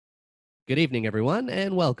Good evening, everyone,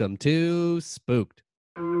 and welcome to Spooked.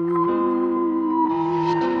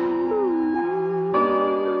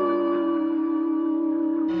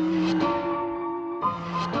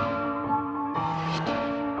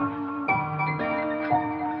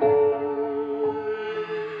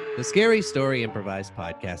 The Scary Story Improvised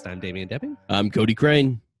Podcast. I'm Damian Depping. I'm Cody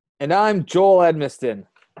Crane. And I'm Joel Edmiston.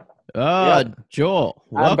 Yep. Joel,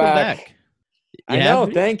 welcome back. I know.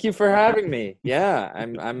 Thank you for having me. Yeah,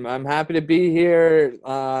 I'm happy to be here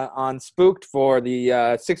on Spooked for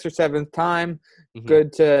the sixth or seventh time. Mm-hmm.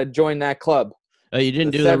 Good to join that club. Oh, you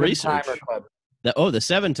didn't do the research. Club. The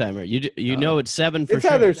seven timer. You know it's seven for it's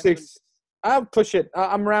sure. It's either six. I'll push it.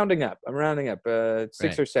 I'm rounding up.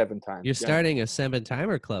 Six or seven times. You're starting a seven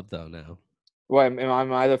timer club though now. Why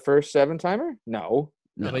am I the first seven timer? No,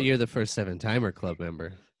 but you're the first seven timer club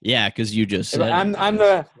member. Yeah, because you just said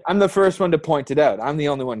I'm the first one to point it out. I'm the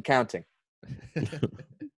only one counting. This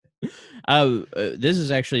has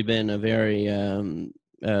actually been a very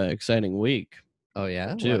exciting week. Oh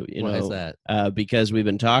yeah, too. Why is that? Because we've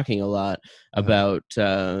been talking a lot about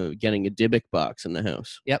getting a Dybbuk box in the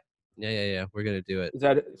house. Yep. Yeah. We're gonna do it. Is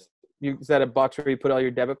that a box where you put all your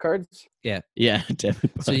debit cards? Yeah,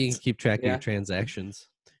 debit box. So you can keep track of your transactions.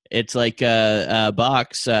 It's like a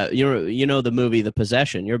box. You know the movie The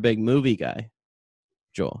Possession. You're a big movie guy,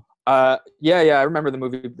 Joel. Yeah. I remember the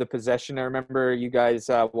movie The Possession. I remember you guys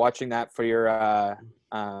watching that for your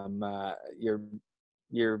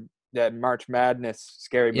that March Madness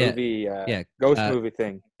scary movie, ghost movie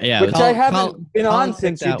thing. Yeah, which I haven't been on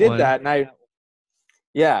since you did that, and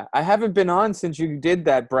I haven't been on since you did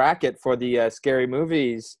that bracket for the scary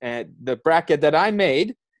movies and the bracket that I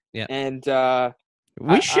made. Yeah, and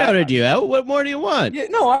we shouted you out. What more do you want? Yeah,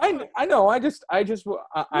 no, I know. I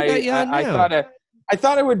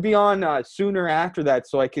thought I would be on sooner after that,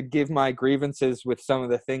 so I could give my grievances with some of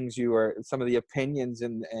the things some of the opinions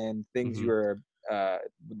and things you were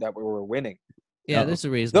that we were winning. Yeah, there's a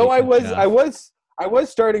reason. Though I was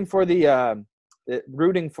starting for the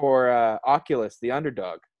rooting for Oculus, the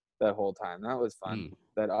underdog, that whole time. That was fun.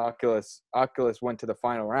 That Oculus went to the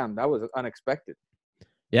final round. That was unexpected.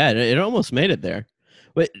 Yeah, it almost made it there.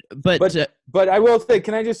 But I will say,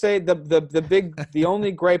 can I just say the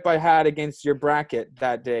only gripe I had against your bracket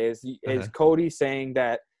that day is Cody saying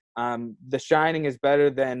that The Shining is better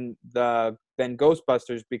than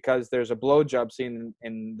Ghostbusters because there's a blowjob scene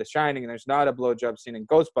in The Shining and there's not a blowjob scene in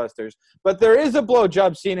Ghostbusters, but there is a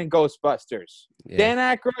blowjob scene in Ghostbusters. Yeah. Dan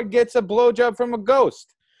Aykroyd gets a blowjob from a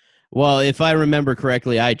ghost. Well, if I remember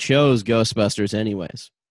correctly, I chose Ghostbusters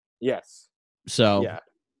anyways. Yes. So, yeah.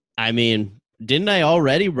 I mean, didn't I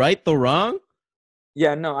already right the wrong?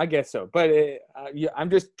 Yeah, no, I guess so. But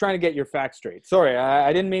I'm just trying to get your facts straight. Sorry,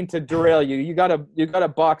 I didn't mean to derail you. You got a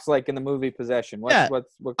box like in the movie Possession.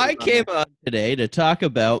 I came on today to talk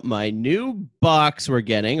about my new box we're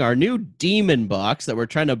getting, our new demon box that we're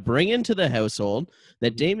trying to bring into the household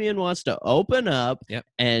that Damien wants to open up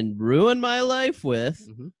and ruin my life with.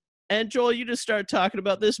 Mm-hmm. And Joel, you just start talking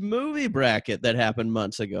about this movie bracket that happened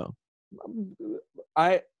months ago.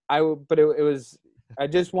 It was. I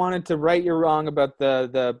just wanted to right you wrong about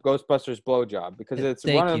the Ghostbusters blowjob because it's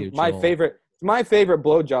my favorite. My favorite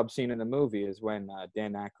blowjob scene in the movie is when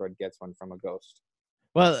Dan Aykroyd gets one from a ghost.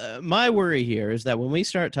 Well, my worry here is that when we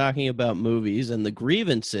start talking about movies and the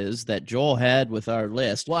grievances that Joel had with our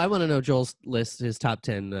list. Well, I want to know Joel's list, his top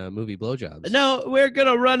 10 movie blowjobs. No, we're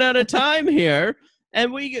gonna run out of time here.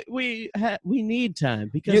 And we need time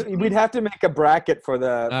because we'd have to make a bracket for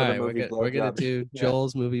the movie. We're gonna do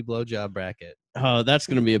Joel's movie blowjob bracket. Oh, that's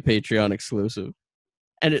gonna be a Patreon exclusive.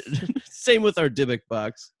 And same with our Dybbuk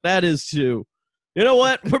box. That is too. You know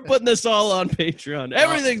what? We're putting this all on Patreon.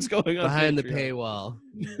 Everything's going on behind Patreon. The paywall.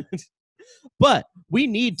 But we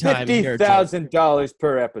need time here. $50,000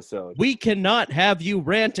 per episode. We cannot have you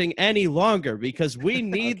ranting any longer because we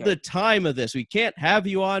need the time of this. We can't have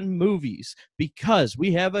you on movies because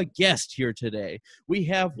we have a guest here today. We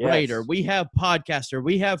have writer, we have podcaster,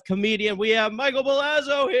 we have comedian, we have Michael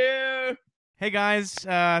Balazo here. Hey guys,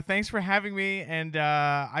 thanks for having me. And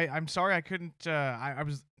I'm sorry I couldn't. I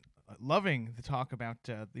was loving the talk about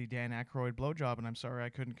the Dan Aykroyd blowjob, and I'm sorry I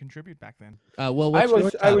couldn't contribute back then. I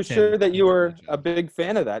was sure that you were a big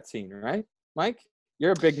fan of that scene, right, Mike?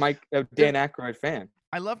 You're a big Dan Aykroyd fan.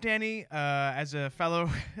 I love Danny. As a fellow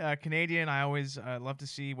Canadian, I always love to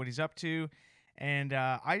see what he's up to, and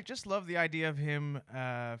I just love the idea of him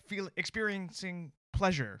experiencing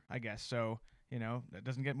pleasure, I guess. So, that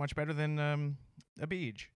doesn't get much better than a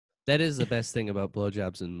beach. That is the best thing about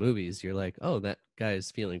blowjobs in movies. You're like, oh, that guy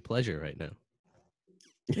is feeling pleasure right now.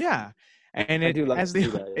 Yeah. And I do love as to see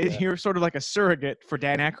that, you're sort of like a surrogate for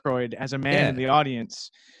Dan Aykroyd as a man in the audience.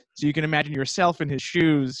 So you can imagine yourself in his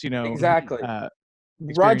shoes, Exactly.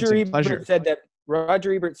 Roger Ebert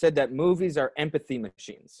said that movies are empathy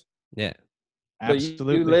machines. Yeah. So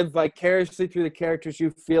Absolutely. you live vicariously through the characters. You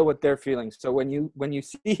feel what they're feeling. So when you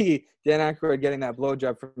see Dan Aykroyd getting that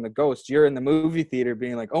blowjob from the ghost, you're in the movie theater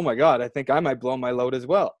being like, "Oh my god, I think I might blow my load as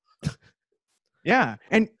well." Yeah,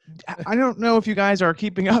 and I don't know if you guys are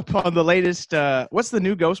keeping up on the latest. What's the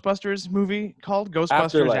new Ghostbusters movie called?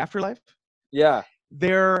 Ghostbusters Afterlife. Yeah.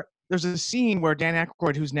 There's a scene where Dan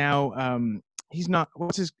Aykroyd, who's now he's not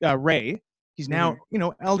Ray. He's now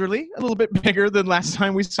elderly, a little bit bigger than last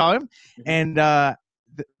time we saw him, and the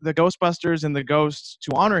Ghostbusters and the ghosts,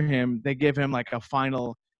 to honor him, they give him like a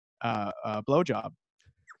final blowjob.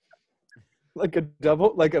 Like a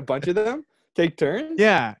double, like a bunch of them take turns.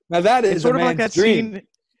 Yeah. Now that is it's sort of like that dream. scene.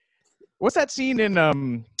 What's that scene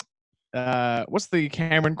in what's the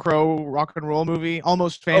Cameron Crowe rock and roll movie?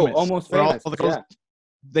 Almost Famous. Oh, Almost Famous. All the girls,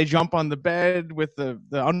 they jump on the bed with the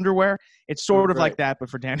underwear. It's sort of like that, but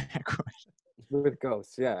for Dan Aykroyd. With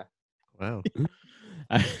ghosts, yeah. Wow.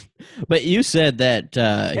 But you said that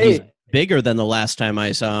he's bigger than the last time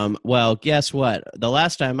I saw him. Well, guess what? The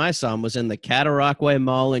last time I saw him was in the Cataraqui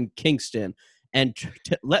Mall in Kingston. And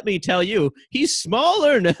let me tell you, he's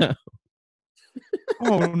smaller now.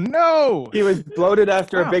 Oh, no. He was bloated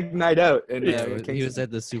after a big night out. He was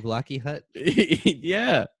at the Souvlaki hut.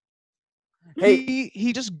 Yeah. Hey,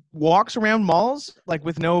 he just walks around malls like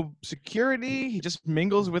with no security. He just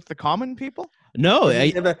mingles with the common people. No,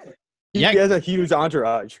 he has a huge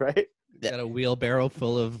entourage, right? Got a wheelbarrow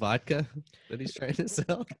full of vodka that he's trying to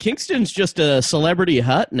sell. Kingston's just a celebrity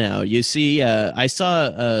hut now. You see, I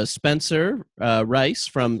saw Spencer Rice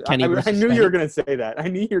from Kenny. I knew you were going to say that. I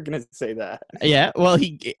knew you were going to say that. Yeah, well,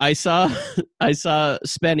 I saw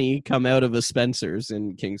Spenny come out of a Spencer's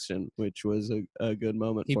in Kingston, which was a good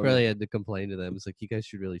moment. He for probably him. had to complain to them. It's like, you guys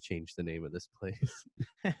should really change the name of this place.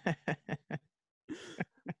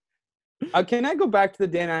 Can I go back to the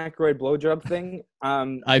Dan Aykroyd blowjob thing?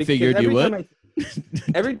 I figured you would.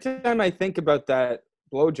 Every time I think about that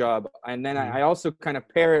blowjob, and then I also kind of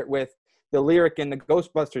pair it with the lyric in the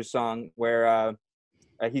Ghostbusters song where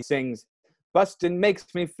he sings, "Bustin' makes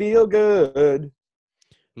me feel good."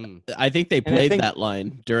 I think they played that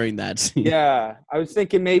line during that scene. Yeah, I was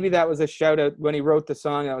thinking maybe that was a shout out when he wrote the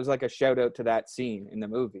song. That was like a shout out to that scene in the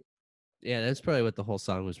movie. Yeah, that's probably what the whole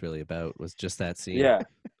song was really about, was just that scene. Yeah.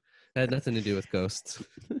 It had nothing to do with ghosts.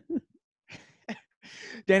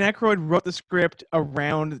 Dan Aykroyd wrote the script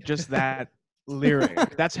around just that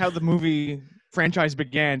lyric. That's how the movie franchise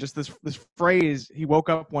began. Just this phrase. He woke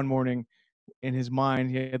up one morning in his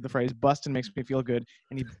mind. He had the phrase "Bustin' makes me feel good,"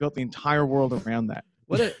 and he built the entire world around that.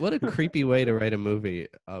 What a creepy way to write a movie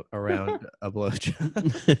around a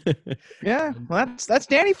blowjob. Yeah, well, that's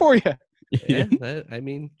Danny for you. Yeah, I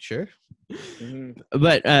mean, sure.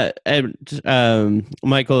 But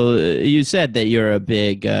Michael, you said that you're a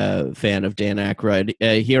big fan of Dan Aykroyd,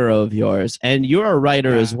 a hero of yours, and you're a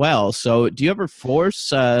writer as well. So, do you ever force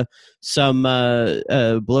some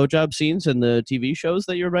blowjob scenes in the TV shows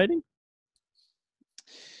that you're writing?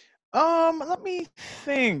 Let me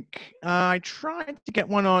think. I tried to get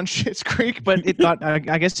one on Schitt's Creek, but it got. I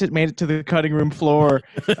guess it made it to the cutting room floor.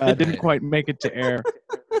 Didn't quite make it to air,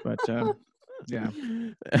 but yeah.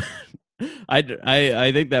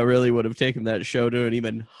 I think that really would have taken that show to an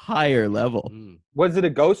even higher level. Was it a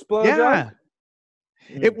ghost blowjob? Yeah,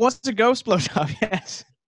 it was a ghost blowjob. Yes.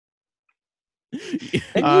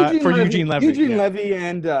 Eugene Levy. Eugene Levy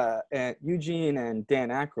and Eugene and Dan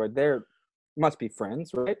Aykroyd, they must be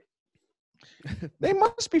friends, right? They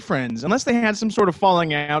must be friends, unless they had some sort of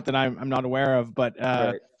falling out that I'm not aware of. But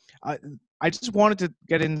right. I just wanted to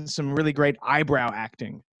get in some really great eyebrow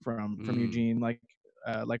acting from Eugene, like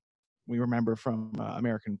we remember from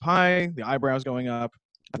American Pie, the eyebrows going up.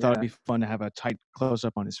 I thought it'd be fun to have a tight close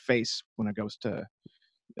up on his face when a ghost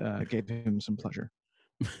gave him some pleasure.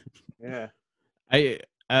 Yeah.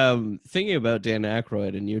 Thinking about Dan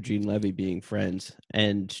Aykroyd and Eugene Levy being friends,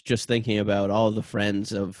 and just thinking about all the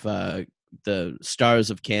friends of the stars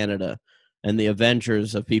of Canada and the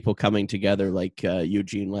Avengers of people coming together, like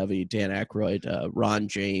Eugene Levy, Dan Aykroyd, Ron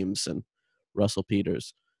James, and Russell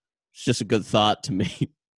Peters. It's just a good thought to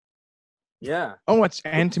me. Yeah. Oh,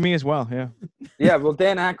 and to me as well. Yeah. Yeah. Well,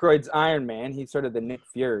 Dan Aykroyd's Iron Man. He's sort of the Nick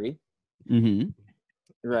Fury. Mm-hmm.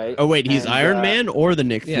 Right. Oh wait, he's Iron Man or the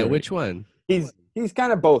Nick Fury? Yeah, which one? He's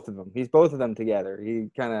kind of both of them. He's both of them together. He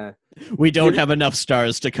kind of. We don't have enough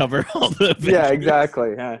stars to cover all the Avengers. Yeah,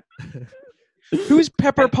 exactly. Yeah. Who's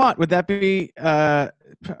Pepper Pot? Would that be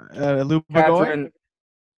Lou Boy?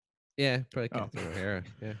 Yeah, probably Oh. Catherine O'Hara.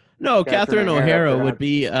 Yeah. No, Catherine O'Hara would perhaps.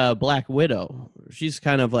 be Black Widow. She's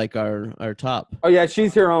kind of like our top. Oh yeah,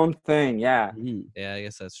 she's her own thing. Yeah, Yeah, I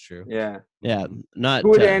guess that's true. yeah. Yeah, not. Who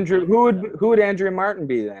would Andrea Martin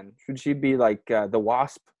be then? Should she be like the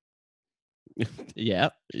Wasp? Yeah,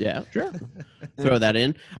 sure. Throw that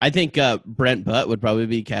in. I think Brent Butt would probably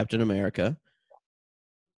be Captain America.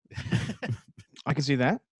 I can see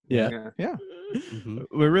that. Yeah. Mm-hmm.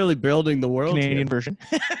 We're really building the world. Canadian version.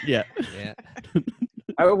 Yeah. Yeah.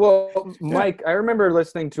 Mike, I remember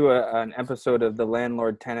listening to an episode of the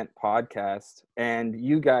Landlord Tenant podcast, and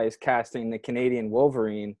you guys casting the Canadian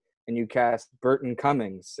Wolverine, and you cast Burton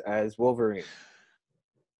Cummings as Wolverine.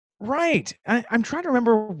 Right. I'm trying to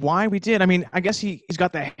remember why we did. I mean, I guess he's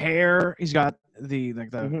got the hair. He's got the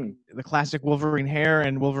classic Wolverine hair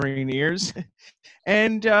and Wolverine ears,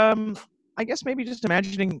 and I guess maybe just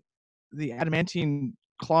imagining the adamantine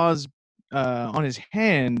claws on his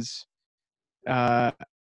hands. I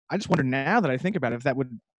just wonder now that I think about it if that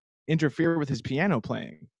would interfere with his piano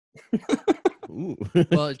playing. Ooh.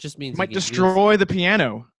 Well, it just means Might destroy the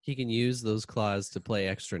piano. He can use those claws to play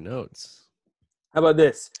extra notes. How about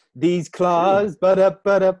this? These claws,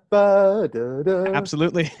 ba-da-ba-da-ba-da-da.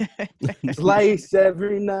 Absolutely. Slice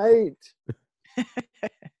every night.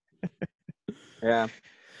 Yeah.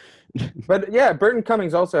 But yeah, Burton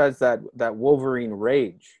Cummings also has that Wolverine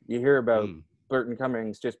rage. You hear about Burton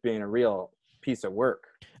Cummings just being a real piece of work.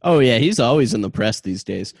 Oh yeah, he's always in the press these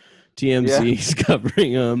days. TMZ's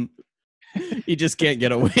covering him. He just can't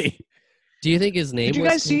get away. Do you think his name Did you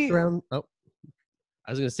was guys see? based around? Oh,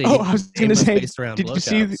 I was going to say. Oh, I was going to say. Based around Did you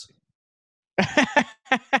see?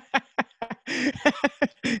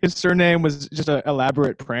 His surname was just an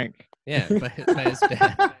elaborate prank. Yeah, by his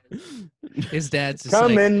dad. His dad's just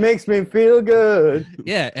Coming like, makes me feel good.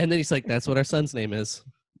 Yeah, and then he's like, "That's what our son's name is."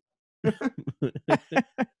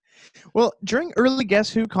 Well, during early Guess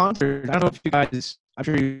Who concert, I don't know if you guys, I'm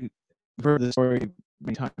sure you've heard the story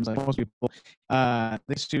many times, like most people. They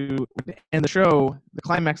used to end the show. The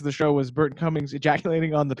climax of the show was Burton Cummings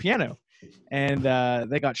ejaculating on the piano, and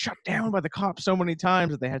they got shut down by the cops so many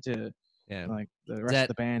times that they had to, like the rest of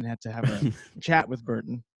the band had to have a chat with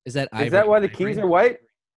Burton. Is that why the keys are white?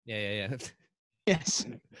 Yeah. Yes.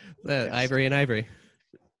 Ivory and Ivory.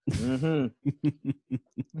 Mm-hmm.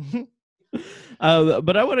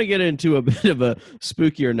 But I want to get into a bit of a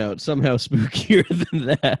spookier note, somehow spookier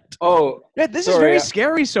than that. Oh, yeah, this is very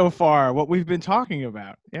scary so far, what we've been talking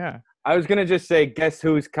about. Yeah. I was going to just say, guess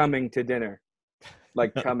who's coming to dinner?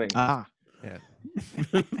 Like coming. Ah. Yeah.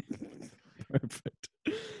 Perfect.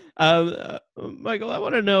 Michael, I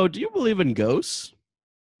want to know, do you believe in ghosts?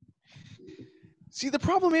 See, the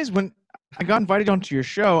problem is when I got invited onto your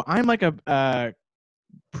show, I'm like a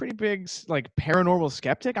pretty big like paranormal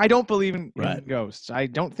skeptic. I don't believe in ghosts. I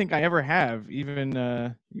don't think I ever have, even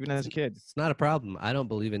as a kid. It's not a problem. I don't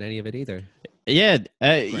believe in any of it either. Yeah,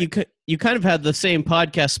 you kind of had the same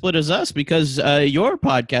podcast split as us because your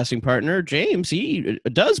podcasting partner James, he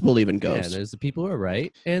does believe in ghosts. Yeah, there's the people who are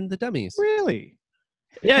right and the dummies. Really?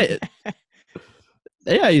 Yeah,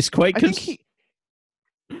 yeah, he's quite.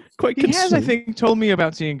 He has, I think, told me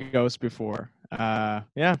about seeing ghosts before.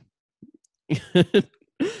 Yeah.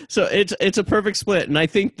 So it's a perfect split, and I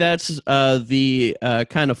think that's the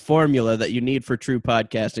kind of formula that you need for true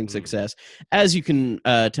podcasting success, as you can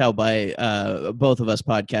tell by both of us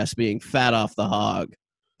podcasts being fat off the hog.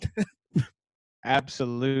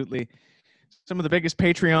 Absolutely, some of the biggest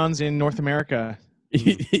Patreons in North America.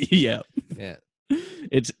 Yeah,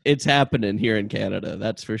 it's happening here in Canada,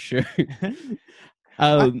 that's for sure.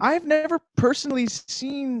 I've never personally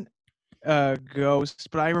seen ghosts,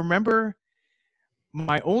 but I remember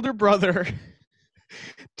my older brother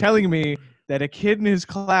telling me that a kid in his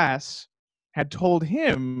class had told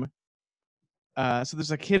him. So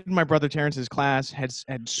there's a kid in my brother Terrence's class had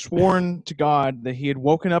sworn to God that he had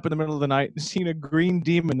woken up in the middle of the night and seen a green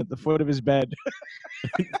demon at the foot of his bed.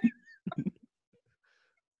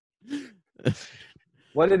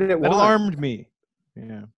 What did it want? That alarmed me.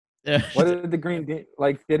 Yeah. What did the green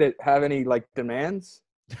like? Did it have any like demands?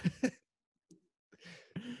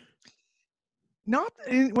 Not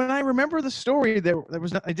when I remember the story. There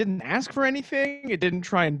was. I didn't ask for anything. It didn't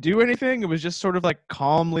try and do anything. It was just sort of like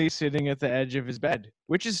calmly sitting at the edge of his bed,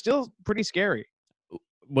 which is still pretty scary.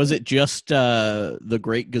 Was it just the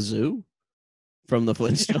Great Gazoo from the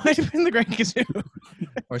Flintstones? It might have been the Great Gazoo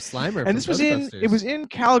or Slimer. And this was it was in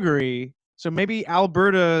Calgary, so maybe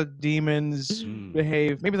Alberta demons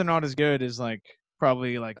behave. Maybe they're not as good as like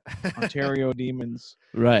probably like Ontario demons.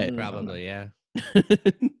 Right. Probably, yeah.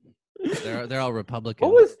 They're all Republican.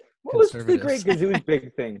 What was the Great Gazoo's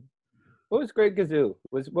big thing? What was Great Gazoo?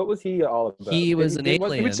 What was he all about? He was an He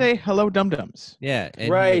alien. would say hello dum-dums. Yeah, and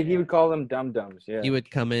right. He would call them dum-dums. Yeah. he would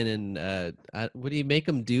come in and would he make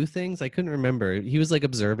them do things? I couldn't remember. He was like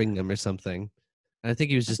observing them or something. I think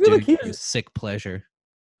he was just feel doing like he it was- for sick pleasure.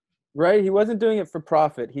 Right. He wasn't doing it for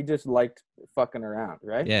profit. He just liked fucking around.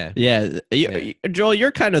 Right. Yeah. Yeah, Joel,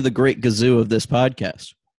 you're kind of the great gazoo of this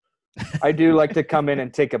podcast. I do like to come in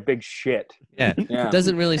and take a big shit. Yeah. Yeah. It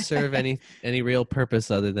doesn't really serve any real purpose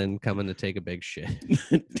other than coming to take a big shit.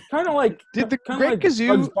 Kind of like Did the kinda Great like Gazoo-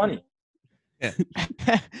 Bugs Bunny.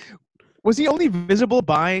 Was he only visible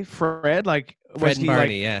by Fred? Like, Fred was and he Barney,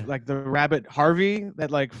 like, yeah. like the rabbit Harvey?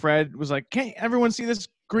 That like Fred was like, "Can't everyone see this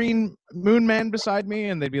green moon man beside me?"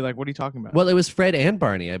 And they'd be like, "What are you talking about?" Well, it was Fred and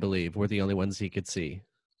Barney, I believe, were the only ones he could see.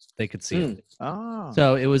 They could see him. Oh,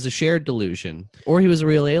 So it was a shared delusion. Or he was a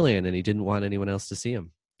real alien and he didn't want anyone else to see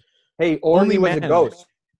him. Hey, or Only he was a man. ghost.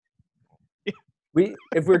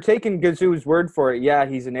 If we're taking Gazoo's word for it, yeah,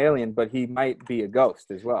 he's an alien, but he might be a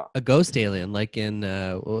ghost as well. A ghost alien, like in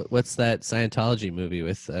what's that Scientology movie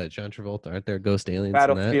with John Travolta? Aren't there ghost aliens in that?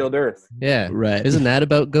 Battlefield Earth. Yeah. Right. Isn't that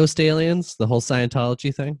about ghost aliens? The whole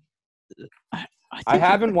Scientology thing? I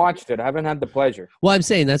haven't watched it. I haven't had the pleasure. Well, I'm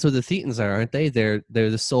saying that's what the Thetans are, aren't they? They're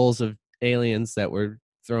the souls of aliens that were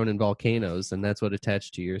thrown in volcanoes, and that's what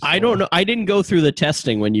attached to your soul. I don't know. I didn't go through the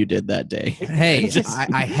testing when you did that day. Hey,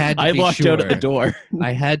 I had to I be walked sure. out of the door.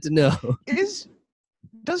 I had to know.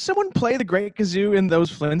 does someone play the Great Gazoo in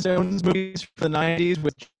those Flintstones movies for the '90s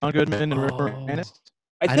with John Goodman and River Oh. Ennis?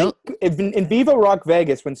 I think in Viva Rock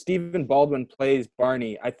Vegas, when Stephen Baldwin plays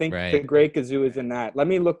Barney, I think Right. the Great Gazoo is in that. Let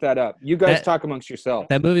me look that up. You guys talk amongst yourselves.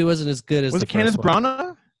 That movie wasn't as good as Was the it Kenneth first one.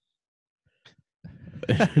 Branagh?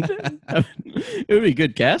 It would be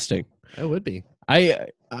good casting. It would be.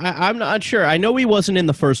 I'm not sure. I know he wasn't in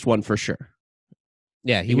the first one for sure.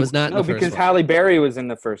 Yeah, he was not in No, the first because one. Halle Berry was in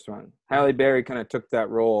the first one. Halle Berry kind of took that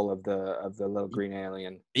role of the little green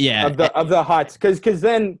alien Yeah. of the Huts, because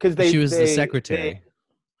She was the secretary.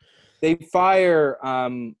 They fire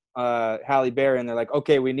Halle Berry and they're like,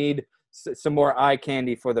 okay, we need some more eye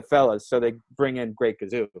candy for the fellas, so they bring in Great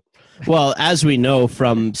Gazoo. Well, as we know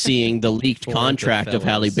from seeing the leaked For the contract of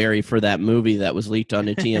Halle fellas. Berry for that movie that was leaked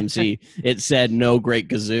onto TMZ, it said no Great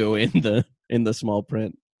Gazoo in the small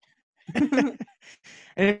print.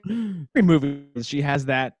 And in every movie, she has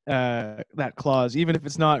that that clause, even if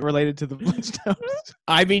it's not related to the Flintstones.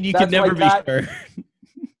 I mean, you That's can never why be that- sure.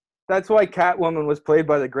 That's why Catwoman was played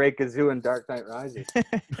by the Great Gazoo in Dark Knight Rises.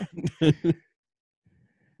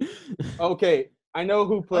 Okay, I know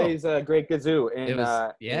who plays Great Gazoo. It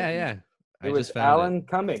was, yeah. I It was just found Alan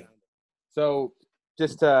Cumming. So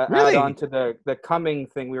just to Really? add on to the Cumming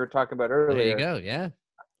thing we were talking about it. earlier, There you go. Yeah.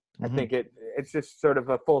 I think it's just sort of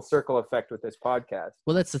a full circle effect with this podcast.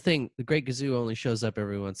 Well, that's the thing. The Great Gazoo only shows up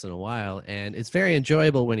every once in a while, and it's very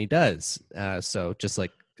enjoyable when he does. So just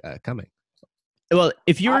like Cumming. Well,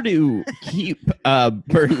 if you were to keep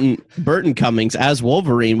Burton Cummings as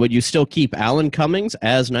Wolverine, would you still keep Alan Cummings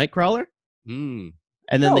as Nightcrawler? Mm.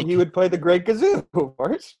 And then No, he would play the Great Gazoo, of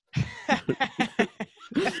course.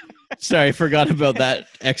 Sorry, I forgot about that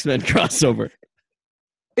X-Men crossover.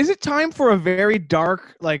 Is it time for a very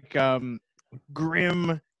dark, like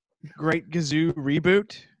grim Great Gazoo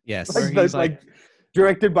reboot? Yes. Where he's like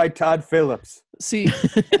directed by Todd Phillips. See,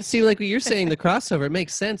 like what you're saying, the crossover, it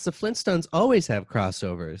makes sense. The Flintstones always have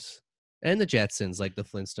crossovers. And the Jetsons, like the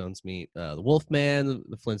Flintstones meet the Wolfman,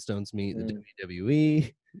 the Flintstones meet the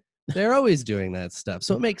WWE. They're always doing that stuff.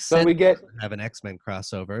 So it makes So sense we get to have an X-Men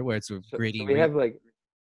crossover where it's a so gritty. we have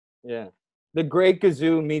the Great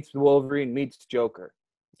Gazoo meets Wolverine meets Joker.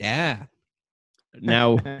 Yeah.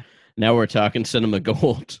 Now we're talking cinema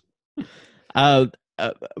gold.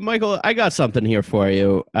 Michael, I got something here for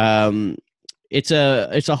you. It's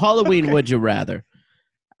a Halloween Would You Rather,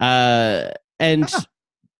 and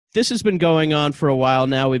this has been going on for a while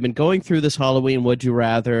now. We've been going through this Halloween Would You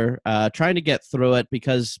Rather, trying to get through it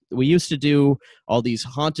because we used to do all these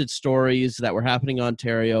haunted stories that were happening in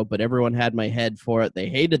Ontario, but everyone had my head for it. They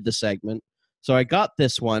hated the segment, so I got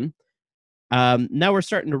this one. Now we're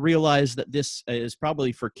starting to realize that this is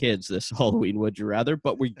probably for kids, this Halloween Would You Rather,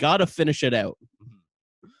 but we got to finish it out.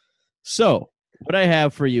 So what I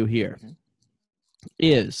have for you here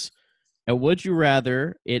is a Would You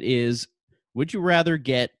Rather. It is, would you rather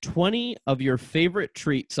get 20 of your favorite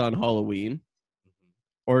treats on Halloween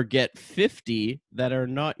or get 50 that are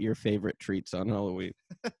not your favorite treats on Halloween?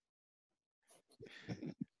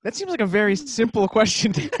 That seems like a very simple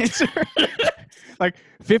question to answer. Like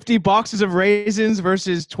 50 boxes of raisins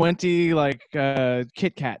versus 20 like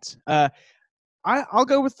Kit Kats. I'll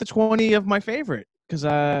go with the 20 of my favorite because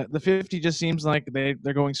the 50 just seems like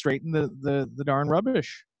they're going straight in the darn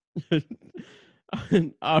rubbish.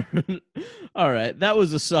 All right, that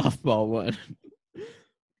was a softball one,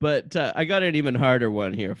 but I got an even harder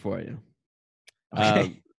one here for you.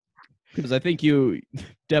 Okay. Because I think you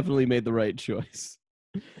definitely made the right choice.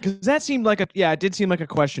 Because that seemed like it did seem like a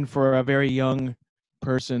question for a very young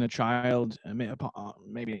person, a child,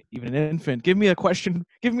 maybe even an infant. Give me a question.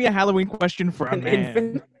 Give me a Halloween question for An a man.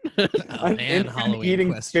 infant, A man Halloween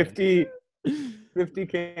eating question. 50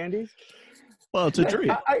 candies. Well, it's a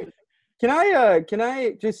dream. Can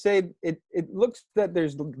I just say it looks that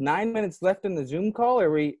there's 9 minutes left in the Zoom call.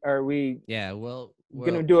 Are we Yeah, well,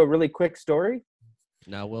 gonna do a really quick story?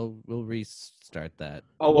 No, we'll restart that.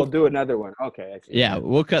 Oh, we'll do another one. Okay. Yeah,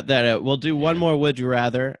 we'll cut that out. We'll do one more Would You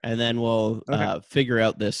Rather, and then we'll figure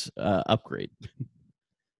out this upgrade.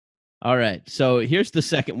 All right, so here's the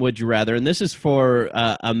second Would You Rather, and this is for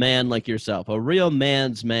a man like yourself, a real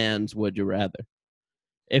man's Would You Rather,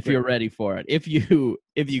 if you're ready for it, if you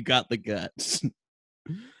got the guts.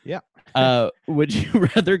 Yeah. Would you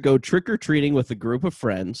rather go trick-or-treating with a group of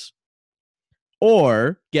friends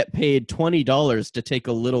or get paid $20 to take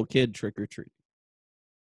a little kid trick-or-treating?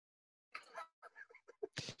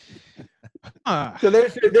 So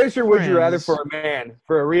there's your Would You Rather for a man,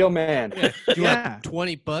 for a real man. Yeah. Do you want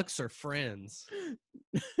 $20 or friends?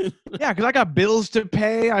 Yeah, because I got bills to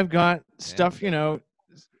pay. I've got stuff,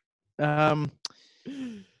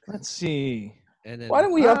 let's see. And then, Why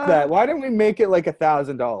don't we up that? Why don't we make it like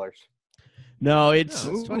 $1,000? No, it's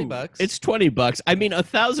 $20. It's $20. I mean,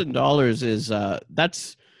 $1,000 is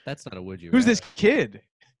that's not a Would You Who's Rather. this kid?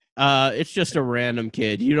 It's just a random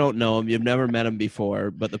kid. You don't know him. You've never met him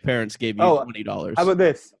before, but the parents gave you $20. How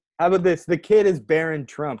about this? The kid is Baron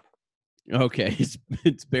Trump. Okay,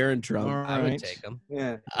 it's Baron Trump. All right. I would take him.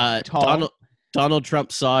 Yeah. Donald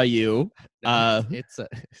Trump saw you. It's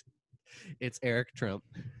Eric Trump.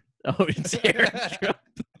 Oh, it's Eric Trump.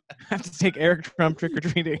 I have to take Eric Trump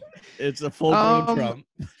trick-or-treating. It's a full-blown Trump.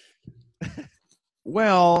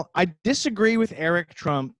 Well, I disagree with Eric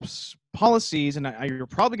Trump's policies, and you're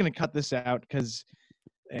probably going to cut this out because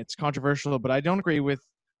it's controversial, but I don't agree with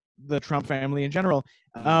the Trump family in general.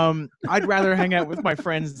 I'd rather hang out with my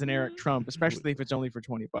friends than Eric Trump, especially if it's only for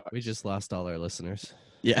 $20. We just lost all our listeners.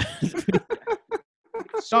 Yeah.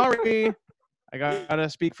 Sorry. I gotta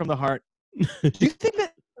speak from the heart. Do you think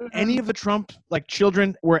that any of the Trump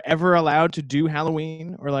children were ever allowed to do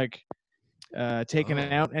Halloween or taken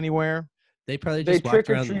out anywhere? They probably just trick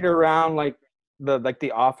or walked treat around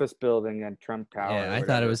the office building at Trump Tower. Yeah, I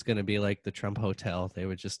thought it was gonna be like the Trump Hotel. They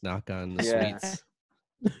would just knock on the suites.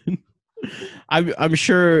 I'm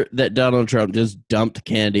sure that Donald Trump just dumped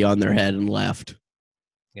candy on their head and left.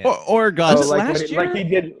 Yeah. Or got like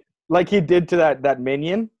he did to that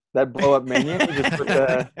minion. That blow up minion, he just put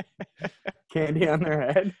the candy on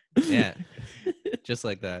their head. Yeah, just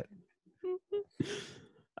like that.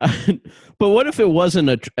 But what if it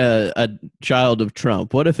wasn't a child of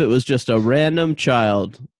Trump? What if it was just a random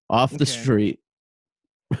child off the street?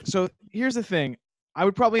 So here's the thing. I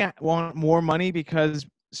would probably want more money because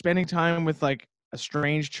spending time with a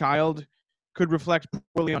strange child could reflect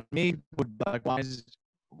poorly on me. What's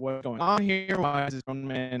going on here? Why is this grown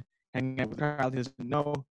man hanging out with a child he doesn't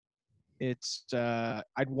know? It's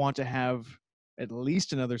I'd want to have at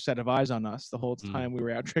least another set of eyes on us the whole time we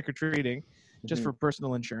were out trick-or-treating, just for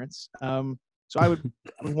personal insurance. So I would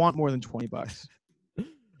want more than $20.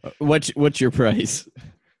 What's your price?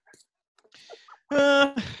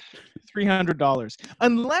 $300,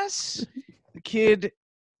 unless the kid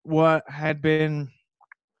had been.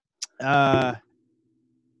 No.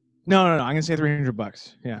 I'm gonna say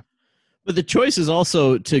 $300. Yeah. But the choice is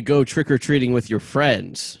also to go trick-or-treating with your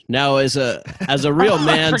friends. Now, as a real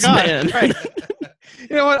man's man. Right.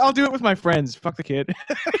 You know what? I'll do it with my friends. Fuck the kid.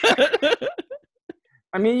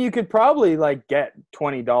 I mean, you could probably get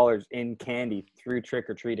 $20 in candy through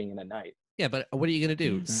trick-or-treating in a night. Yeah, but what are you gonna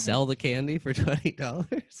do? Sell the candy for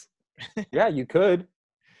 $20? Yeah, you could.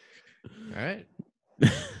 All right.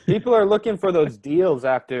 People are looking for those deals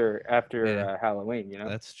after Halloween.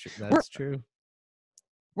 That's true. That's true.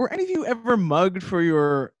 Were any of you ever mugged for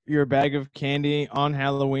your bag of candy on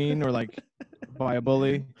Halloween or by a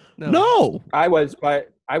bully? No. I was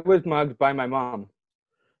mugged by my mom.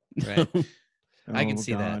 Right. I can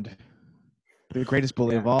see that. The greatest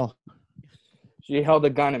bully of all. She held a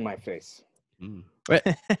gun in my face.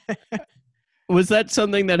 Was that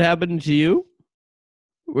something that happened to you?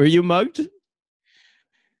 Were you mugged?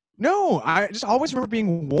 No, I just always remember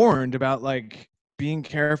being warned about being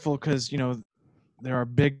careful because there are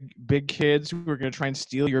big kids who are going to try and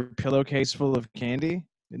steal your pillowcase full of candy.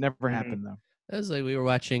 It never happened though. It was like we were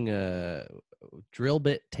watching Drill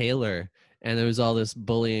Bit Taylor, and there was all this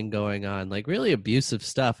bullying going on, like really abusive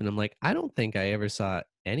stuff. And I'm like, I don't think I ever saw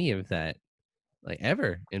any of that, like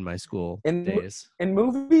ever in my school days. In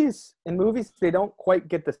movies, they don't quite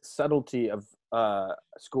get the subtlety of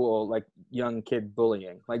school, like young kid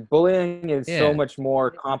bullying. Like bullying is so much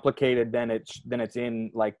more complicated than it's in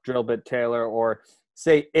like Drill Bit Taylor or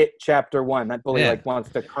say It Chapter 1. That bully like wants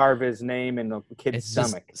to carve his name in the kid's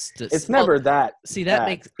stomach. It's never that. See, that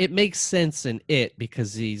makes sense in It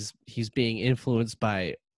because he's being influenced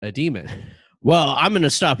by a demon. Well, I'm going to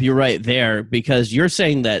stop you right there because you're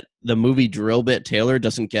saying that the movie Drill Bit Taylor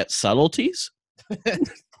doesn't get subtleties?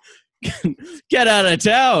 Get out of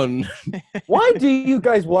town. Why do you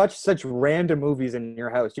guys watch such random movies in your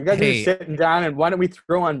house? You guys are just sitting down and why don't we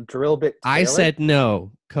throw on Drill Bit Taylor? I said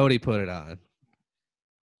no. Cody put it on.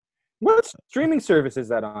 What streaming service is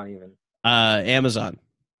that on even? Amazon.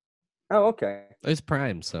 Oh, okay. It's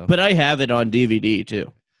Prime, so. But I have it on DVD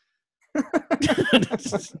too.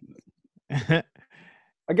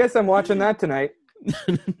 I guess I'm watching that tonight.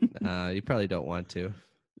 You probably don't want to.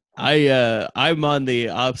 I'm on the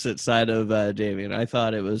opposite side of Damien. I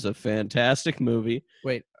thought it was a fantastic movie.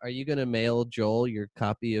 Wait, are you gonna mail Joel your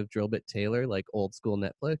copy of Drill Bit Taylor, like old school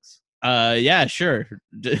Netflix? Yeah, sure.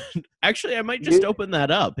 Actually, I might just open that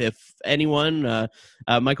up. If anyone,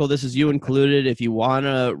 Michael, this is you included. If you want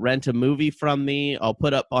to rent a movie from me, I'll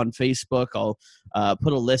put up on Facebook. I'll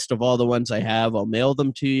put a list of all the ones I have. I'll mail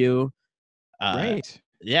them to you. Great.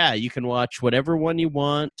 Yeah, you can watch whatever one you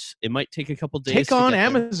want. It might take a couple days. Take on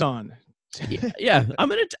Amazon. Yeah, I'm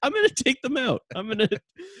gonna take them out.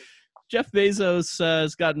 Jeff Bezos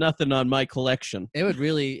has got nothing on my collection. It would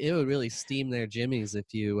really steam their jimmies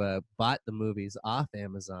if you bought the movies off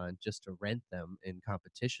Amazon just to rent them in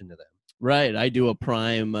competition to them. Right, I do a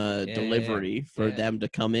Prime delivery for them to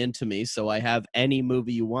come into me, so I have any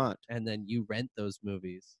movie you want, and then you rent those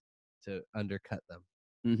movies to undercut them.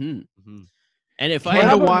 Mm-hmm. Mm-hmm. And if I have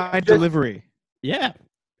have a wide delivery, yeah.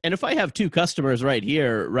 And if I have 2 customers right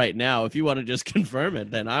here, right now, if you want to just confirm it,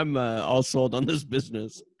 then I'm all sold on this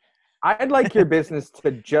business. I'd like your business to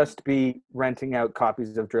just be renting out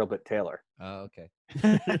copies of Drill Bit Taylor. Oh, okay.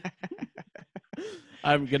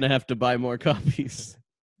 I'm going to have to buy more copies.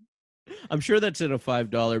 I'm sure that's in a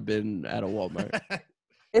 $5 bin at a Walmart.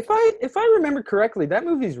 If I remember correctly, that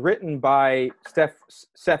movie's written by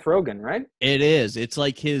Seth Rogen, right? It is. It's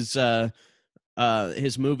like his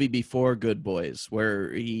movie before Good Boys,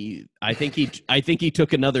 where I think he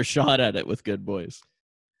took another shot at it with Good Boys.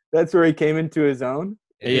 That's where he came into his own.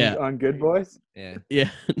 Yeah, on Good Boys. Yeah.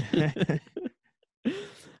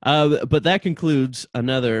 But that concludes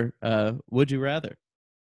another Would You Rather.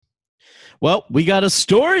 Well, we got a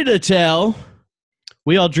story to tell.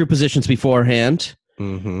 We all drew positions beforehand.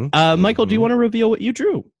 Mm-hmm. Michael, do you want to reveal what you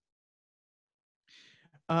drew?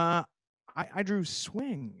 I drew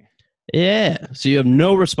swing. Yeah. So you have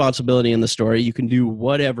no responsibility in the story. You can do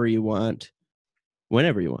whatever you want,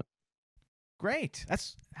 whenever you want. Great.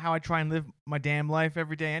 That's how I try and live my damn life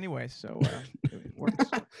every day anyway, so it works.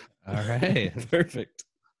 All right. Perfect.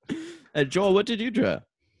 Joel, what did you draw?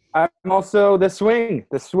 I'm also the swing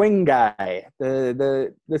guy,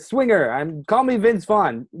 the swinger. Call me Vince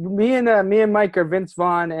Vaughn. Me and Mike are Vince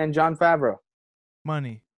Vaughn and Jon Favreau.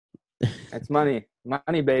 Money. That's money,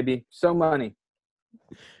 baby, so money.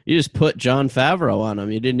 You just put Jon Favreau on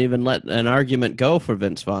him. You didn't even let an argument go for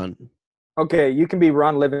Vince Vaughn. Okay, you can be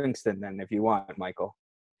Ron Livingston then if you want, Michael.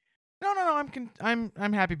 No.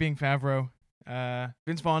 I'm happy being Favreau.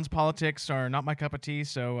 Vince Vaughn's politics are not my cup of tea,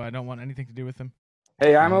 so I don't want anything to do with him.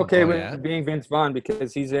 Hey, I'm okay with being Vince Vaughn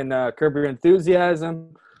because he's in Curb Your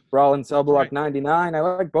Enthusiasm, Brawl in Cell Block 99. I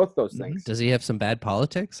like both those things. Does he have some bad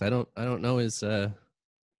politics? I don't know his. I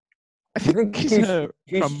think he's a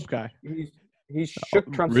Trump guy. He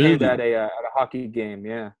shook Trump's hand at a hockey game.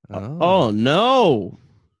 Yeah. Oh no.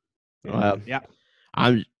 Yeah.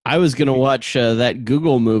 I was gonna watch that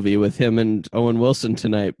Google movie with him and Owen Wilson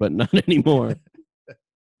tonight, but not anymore.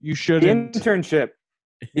 You shouldn't. The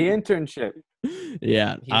internship.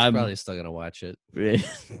 Yeah, he's probably still gonna watch it.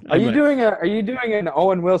 Are you doing an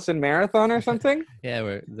Owen Wilson marathon or something? Yeah,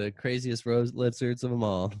 we're the craziest lizards of them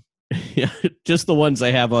all. Yeah, just the ones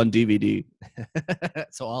I have on DVD.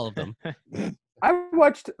 So all of them. I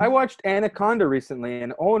watched Anaconda recently,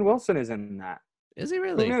 and Owen Wilson is in that. Is he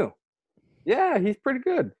really? Who knew? Yeah, he's pretty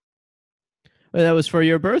good. Well, that was for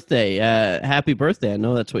your birthday. Happy birthday. I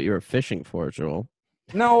know that's what you were fishing for, Joel.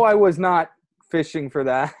 No, I was not fishing for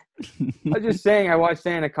that. I was just saying I watched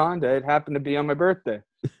Anaconda. It happened to be on my birthday.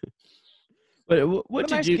 But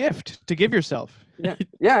what a nice gift to give yourself.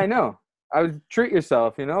 Yeah, I know. I would treat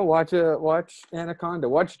yourself. Watch Anaconda.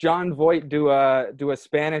 Watch John Voight do a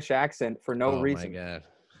Spanish accent for no reason. Oh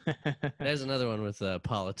my god. There's another one with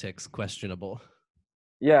politics questionable.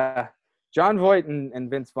 Yeah, John Voight and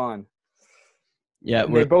Vince Vaughn. Yeah,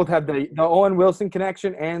 they both have the Owen Wilson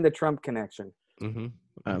connection and the Trump connection. Mm-hmm.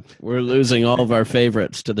 We're losing all of our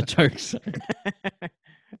favorites to the dark side.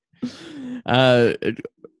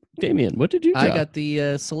 Damien, what did you draw? I got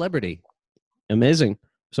the celebrity. Amazing.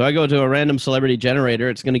 So I go to a random celebrity generator.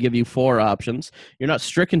 It's going to give you 4 options. You're not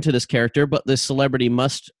stricken to this character, but this celebrity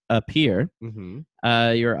must appear.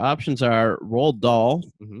 Mm-hmm. Your options are Roald Dahl,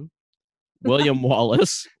 Mm-hmm. William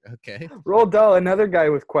Wallace. Okay. Roald Dahl, another guy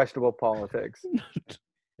with questionable politics.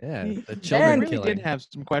 Yeah, the He children really killing. did have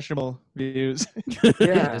some questionable views.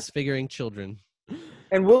 Yeah. Disfiguring children.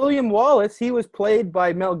 And William Wallace, he was played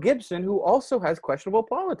by Mel Gibson, who also has questionable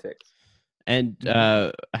politics. And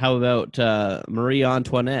how about Marie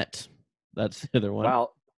Antoinette? That's the other one.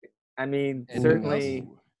 Well, I mean, And certainly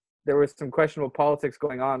there was some questionable politics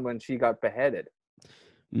going on when she got beheaded.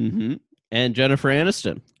 Mm-hmm. And Jennifer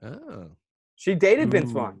Aniston. Oh. She dated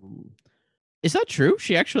Vince Vaughn. Is that true?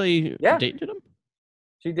 She actually dated him?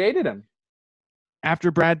 She dated him.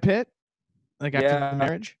 After Brad Pitt? Like after the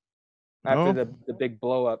marriage? After the big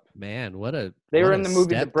blow up. Man, they were in the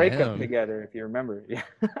movie The step Breakup down. together, if you remember. Yeah.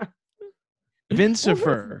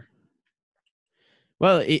 Vincifer.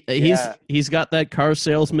 Well, he's got that car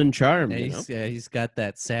salesman charm. He's got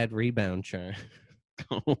that sad rebound charm.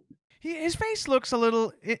 His face looks a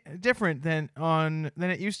little different than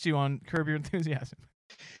it used to on Curb Your Enthusiasm.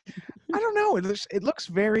 I don't know. It looks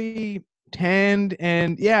very tanned,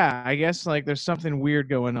 and yeah, I guess like there's something weird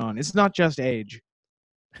going on. It's not just age.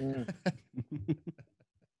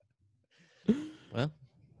 Well,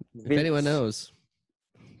 if anyone knows.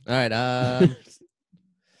 All right. All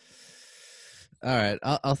right.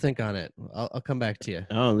 I'll think on it. I'll come back to you.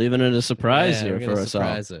 Oh, leaving it a surprise here for us all.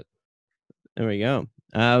 Surprise it. There we go.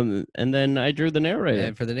 And then I drew the narrator.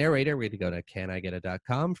 And for the narrator, we're going to go to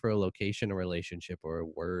canigeta.com for a location, a relationship, or a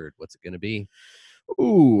word. What's it going to be?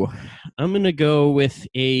 Ooh, I'm going to go with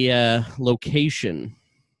a location.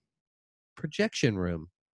 Projection room.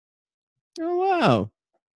 Oh, wow.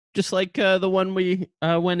 Just like the one we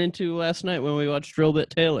went into last night when we watched Drillbit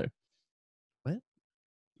Taylor. What?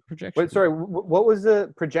 Projection. Wait, sorry, what was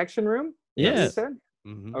the projection room? Yeah. You said?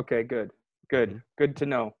 Mm-hmm. Okay, good. Good to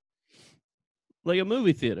know. Like a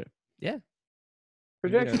movie theater. Yeah.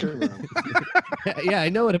 Projection room. Yeah, I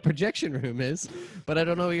know what a projection room is, but I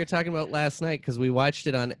don't know what you're talking about last night because we watched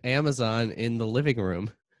it on Amazon in the living room.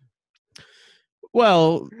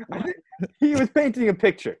 Well, he was painting a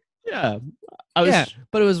picture. yeah.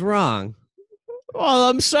 But it was wrong. Well,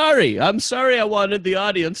 I'm sorry. I wanted the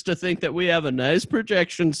audience to think that we have a nice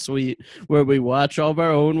projection suite where we watch all of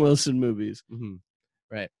our Owen Wilson movies. Mm-hmm.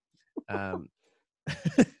 Right.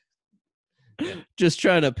 Just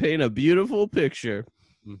trying to paint a beautiful picture.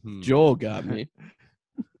 Mm-hmm. Joel got me.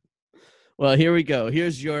 Well, here we go.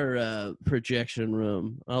 Here's your projection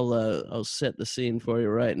room. I'll set the scene for you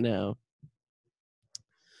right now.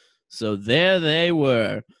 So there they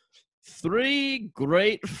were. 3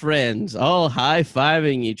 great friends all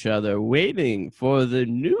high-fiving each other, waiting for the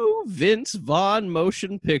new Vince Vaughn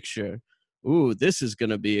motion picture. Ooh, this is going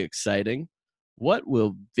to be exciting. What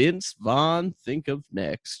will Vince Vaughn think of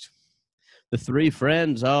next? The 3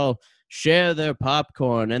 friends all share their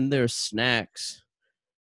popcorn and their snacks.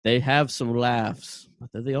 They have some laughs, but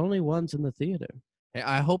they're the only ones in the theater. Hey,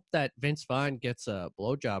 I hope that Vince Vaughn gets a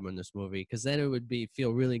blowjob in this movie because then it would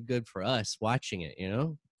feel really good for us watching it, you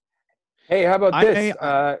know? Hey, how about this?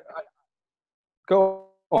 Go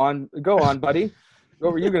on, buddy.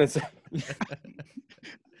 What were you gonna say?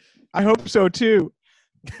 I hope so too.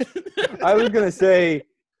 I was gonna say,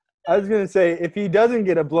 if he doesn't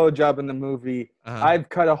get a blowjob in the movie, I've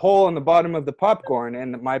cut a hole in the bottom of the popcorn,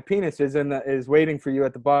 and my penis is waiting for you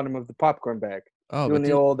at the bottom of the popcorn bag. Oh, doing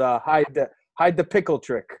the old hide the pickle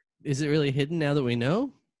trick. Is it really hidden now that we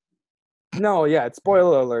know? No, yeah, it's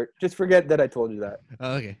spoiler alert. Just forget that I told you that.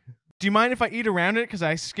 Oh, okay. Do you mind if I eat around it? Because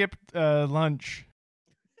I skipped lunch.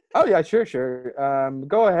 Oh yeah, sure.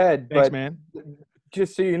 Go ahead. Thanks, but man.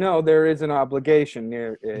 Just so you know, there is an obligation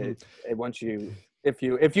near once you if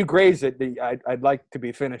you graze it. I'd like to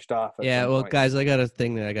be finished off. Yeah, well, point. guys, I got a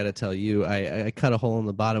thing that I got to tell you. I cut a hole in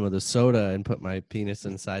the bottom of the soda and put my penis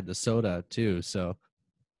inside the soda too. So,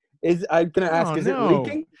 I'm gonna ask? Is it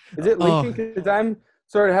leaking? Is it leaking? Because I'm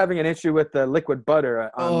sort of having an issue with the liquid butter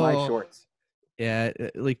on my shorts. Yeah,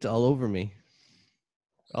 it leaked all over me,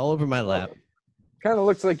 all over my lap. Kind of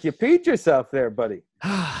looks like you peed yourself there, buddy.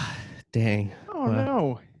 Dang. Oh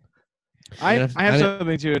no! I have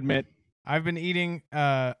something to admit. I've been eating.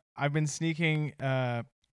 I've been sneaking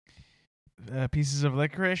pieces of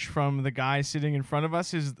licorice from the guy sitting in front of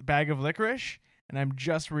us, his bag of licorice, and I'm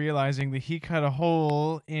just realizing that he cut a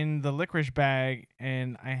hole in the licorice bag,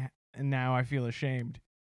 and now I feel ashamed.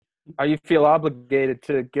 Or you feel obligated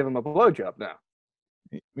to give him a blowjob now.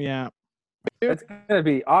 Yeah. It's gonna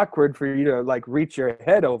be awkward for you to like reach your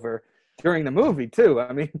head over during the movie too.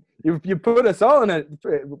 I mean, you put us all in a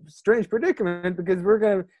strange predicament because we're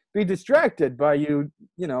gonna be distracted by you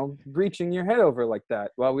reaching your head over like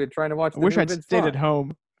that while we're trying to watch. I wish I'd stayed at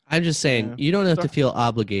home. I'm just saying, Yeah. you don't have to feel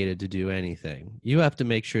obligated to do anything. You have to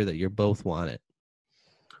make sure that you both want it.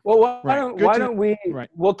 Well, why Right. don't we? Right.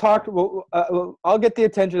 We'll talk. I'll get the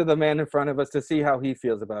attention of the man in front of us to see how he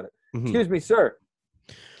feels about it. Mhm. Excuse me, sir.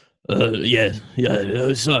 Yeah.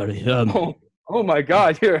 Sorry. Oh my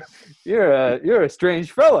God, you're a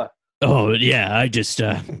strange fella. Oh yeah. I just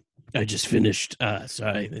finished.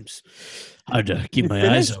 Sorry, it's hard to keep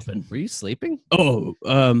my eyes open. Were you sleeping? Oh,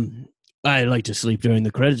 I like to sleep during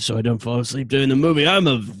the credits so I don't fall asleep during the movie. I'm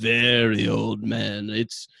a very old man.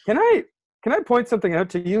 Can I point something out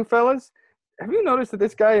to you, fellas? Have you noticed that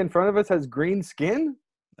this guy in front of us has green skin?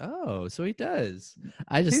 Oh, so he does.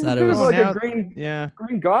 I just He's thought a it bit was of like now- a green Yeah.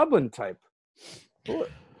 goblin type.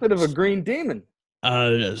 Bit of a green demon.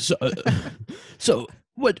 So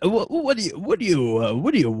what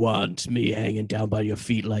do you want me hanging down by your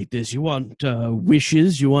feet like this? You want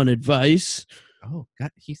wishes? You want advice? Oh, God,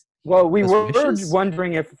 he's Well, we Those were wishes?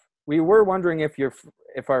 wondering if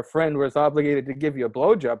our friend was obligated to give you a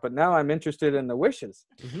blowjob, but now I'm interested in the wishes.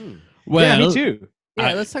 Well, yeah, me too.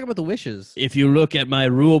 Yeah, let's talk about the wishes. If you look at my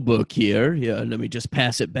rule book here, let me just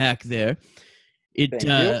pass it back there.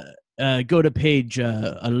 Thank Go to page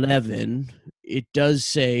 11. It does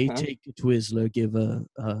say, Uh-huh. take a Twizzler, give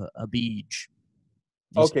a beach.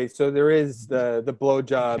 Okay, so there is the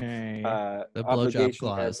blowjob Okay. The blowjob obligation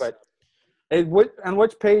there, clause. but on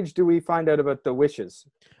which page do we find out about the wishes?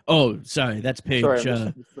 Oh, sorry, that's page. Sorry,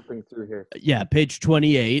 I'm just flipping through here. Yeah, page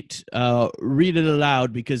 28. Read it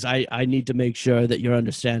aloud because I need to make sure that you're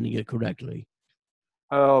understanding it correctly.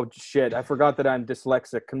 Oh shit! I forgot that I'm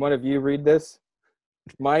dyslexic. Can one of you read this,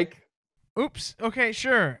 Mike? Oops. Okay,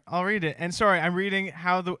 sure. I'll read it. And sorry, I'm reading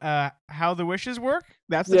how the wishes work.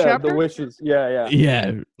 That's the Yeah, chapter? the wishes. Yeah.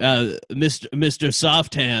 Yeah, Mr.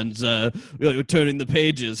 Soft Hands, you're turning the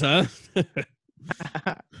pages, huh?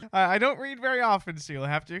 I don't read very often, so you'll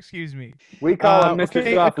have to excuse me. We call him Mr.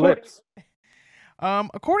 Okay, Soft Lips.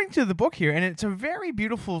 According to the book here, and it's a very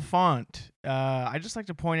beautiful font. I just like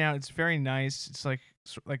to point out it's very nice. It's like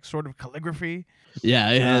sort of calligraphy. Yeah,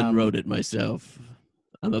 I hand wrote it myself.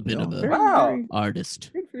 I'm a bit of a Wow.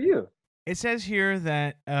 artist. Good for you. It says here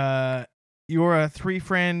that you're a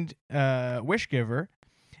 3-friend wish giver,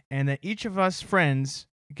 and that each of us friends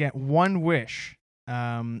get one wish,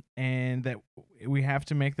 and that we have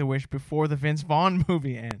to make the wish before the Vince Vaughn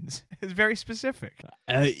movie ends. It's very specific.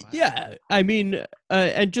 Yeah, I mean,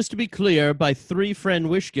 and just to be clear, by 3-friend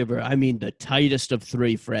wish giver, I mean the tightest of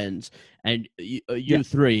 3 friends, and you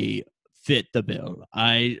 3 fit the bill.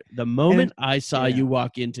 The moment I saw you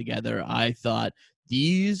walk in together, I thought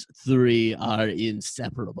these 3 are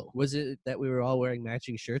inseparable. Was it that we were all wearing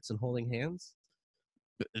matching shirts and holding hands?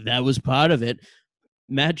 That was part of it.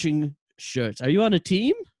 Matching shirts. Are you on a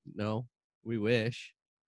team? No, we wish.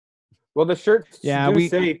 Well, the shirts Yeah,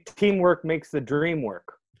 say teamwork makes the dream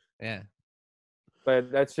work. Yeah.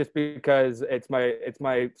 But that's just because it's my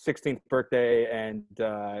 16th birthday, and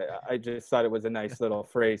I just thought it was a nice little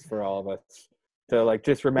phrase for all of us to like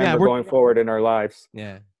just remember going forward in our lives.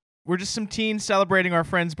 Yeah. We're just some teens celebrating our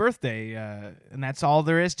friend's birthday, and that's all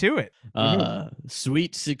there is to it.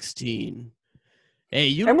 Sweet 16.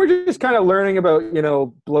 Hey, And we're just kind of learning about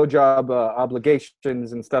blowjob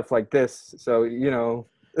obligations and stuff like this. So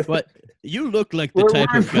but you look like the we're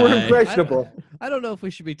type of guy. we're impressionable. I don't know if we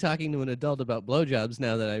should be talking to an adult about blowjobs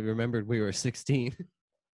now that I remembered we were 16.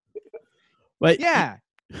 But Yeah.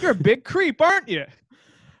 You're a big creep, aren't you?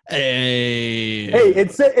 hey,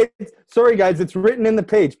 It's sorry guys, it's written in the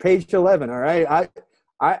page 11. All right,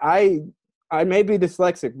 I may be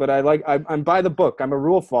dyslexic, but I'm by the book. I'm a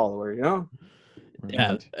rule follower.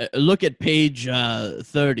 yeah. Look at page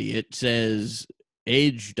 30. It says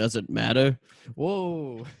age doesn't matter.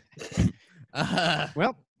 Whoa.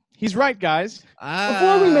 Well, he's right, guys.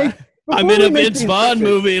 I'm in a Vince Vaughn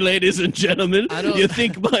movie, ladies and gentlemen. I don't- You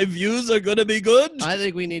think my views are gonna be good? I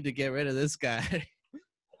think we need to get rid of this guy.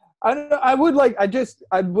 I would like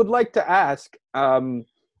to ask,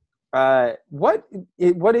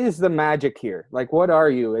 What is the magic here? Like, what are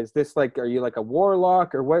you? Is this like, are you like a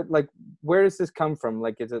warlock or what? Like, where does this come from?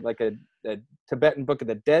 Like, is it like a Tibetan Book of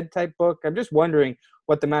the Dead type book? I'm just wondering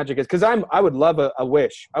what the magic is, because I would love a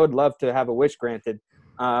wish. I would love to have a wish granted,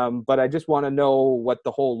 but I just want to know what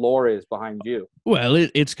the whole lore is behind you. Well,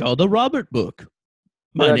 it's called the Robert book.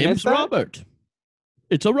 My name's Robert.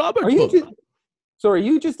 It's a Robert book. So are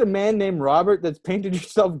you just a man named Robert that's painted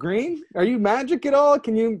yourself green? Are you magic at all?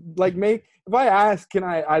 Can you like make, if I ask,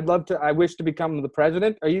 I wish to become the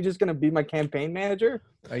president. Are you just going to be my campaign manager?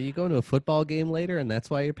 Are you going to a football game later and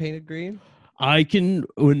that's why you're painted green? I can,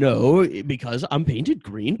 no, because I'm painted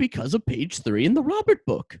green because of page 3 in the Robert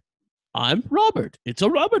book. I'm Robert. It's a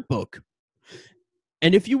Robert book.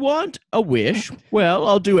 And if you want a wish, well,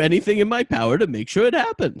 I'll do anything in my power to make sure it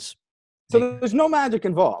happens. So there's no magic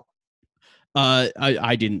involved.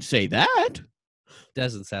 I didn't say that.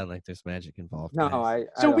 Doesn't sound like there's magic involved. No, guys.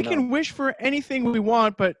 I So don't we know. can wish for anything we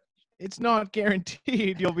want, but it's not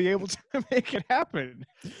guaranteed you'll be able to make it happen.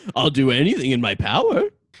 I'll do anything in my power.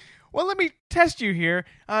 Well, let me test you here.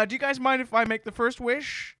 Do you guys mind if I make the first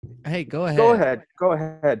wish? Hey, go ahead. Go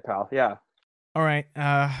ahead, pal. Yeah. All right.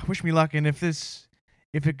 Wish me luck. And if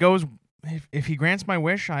he grants my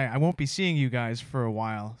wish, I won't be seeing you guys for a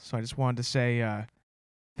while. So I just wanted to say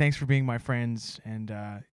thanks for being my friends, and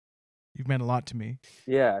you've meant a lot to me.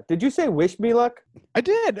 Yeah. Did you say wish me luck? I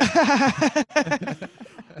did. I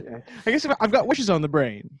guess I've got wishes on the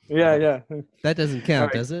brain. Yeah. That doesn't count,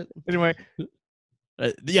 Right. does it? Anyway.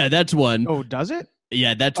 Yeah, that's one. Oh, does it?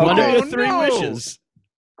 Yeah, that's one of Okay. your 3 No. wishes.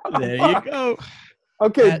 There you go.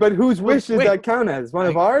 Okay, but whose wish does wait. that count as? One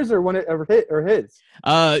of ours or his?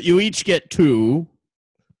 You each get 2.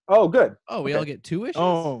 Oh, good. Oh, we all get 2 wishes?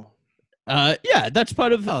 Oh. Yeah, that's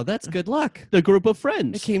part of Oh, that's good luck. the group of It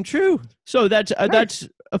friends. came true. So that's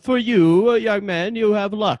for you, young man. You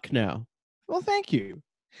have luck now. Well, thank you.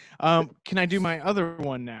 Can I do my other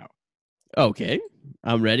one now? Okay,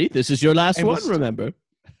 I'm ready. This is your last And one, this- remember?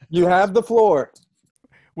 You have the floor.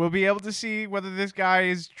 We'll be able to see whether this guy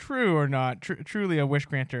is true or not, truly a wish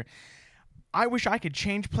granter. I wish I could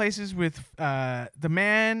change places with the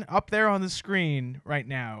man up there on the screen right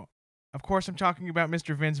now. Of course, I'm talking about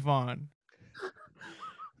Mr. Vince Vaughn.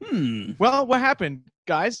 Well, what happened,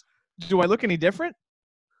 guys? Do I look any different?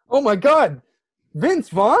 Oh my God, Vince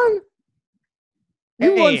Vaughn!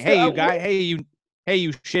 Hey,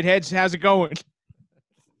 you shitheads! How's it going?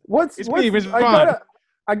 What's me, Vince Vaughn.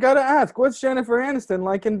 I gotta ask, what's Jennifer Aniston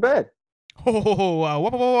like in bed?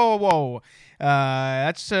 Whoa!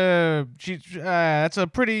 That's a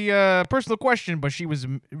pretty personal question, but she was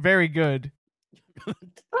very good.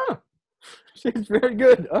 Oh, she's very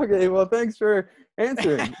good. Okay, well, thanks for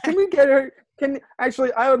answering. Can we get her?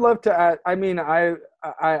 I would love to add. I mean, I'm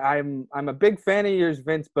a big fan of yours,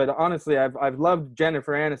 Vince, but honestly, I've loved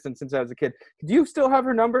Jennifer Aniston since I was a kid. Do you still have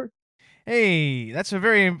her number? Hey, that's a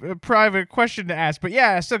very private question to ask, but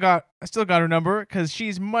yeah, I still got her number because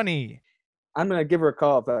she's money. I'm gonna give her a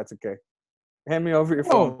call if that's okay. Hand me over your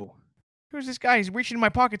phone. Whoa, who's this guy? He's reaching in my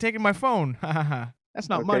pocket, taking my phone. That's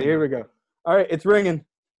not Okay, money. here we go. All right, it's ringing.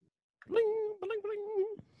 Bling, bling, bling.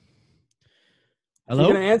 You Hello?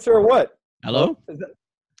 gonna answer or what? Hello?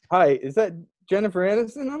 Hi, is that Jennifer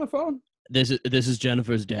Aniston on the phone? This is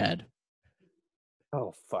Jennifer's dad.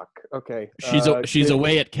 Oh fuck. Okay. She's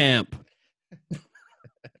away at camp.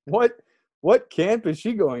 What camp is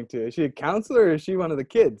she going to? Is she a counselor or is she one of the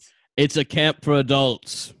kids? It's a camp for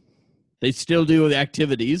adults. They still do the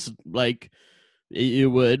activities like you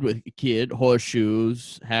would with a kid,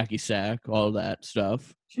 horseshoes, hacky sack, all that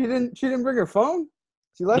stuff. She didn't bring her phone?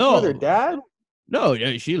 She left No. with her dad? No,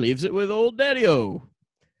 yeah, she leaves it with old Daddy-O.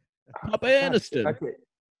 Papa Aniston. Okay.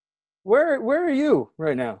 Where are you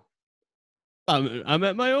right now? I'm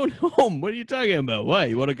at my own home. What are you talking about? Why?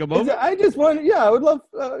 You want to come over? I just want, yeah, I would love,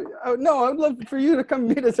 I would love for you to come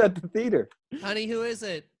meet us at the theater. Honey, who is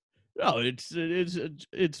it? No,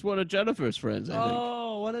 it's one of Jennifer's friends, I think.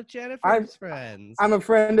 Oh, one of Jennifer's friends. I'm a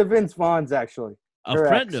friend of Vince Vaughn's, actually. A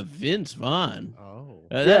friend of Vince Vaughn. Oh,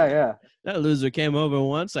 Yeah. That loser came over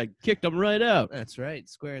once. I kicked him right out. that's right.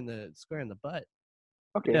 Square in the butt.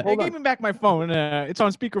 Okay, Yeah. Hey, hold give on. me back my phone. It's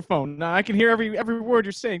on speakerphone. I can hear every word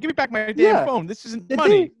you're saying. Give me back my damn Yeah. phone. This isn't Did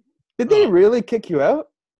money. they really kick you out,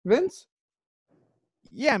 Vince?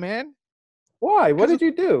 Yeah, man. Why? What did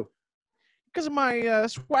you do? Because of my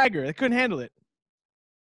swagger. I couldn't handle it.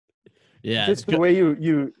 Yeah. Just the way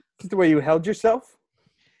you held yourself?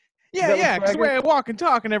 Yeah, that yeah. what Because the way swagger? I walk and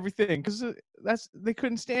talk and everything. Because they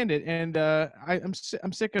couldn't stand it, and I'm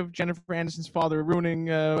sick of Jennifer Aniston's father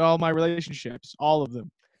ruining all my relationships, all of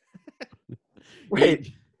them.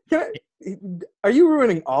 Wait, Are you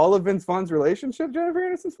ruining all of Vince Vaughn's relationship, Jennifer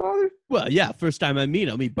Aniston's father? Well, yeah, first time I meet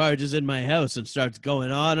him, he barges in my house and starts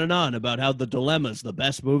going on and on about how The Dilemma's the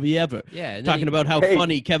best movie ever. Yeah, and talking about how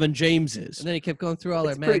funny Kevin James is. And then he kept going through all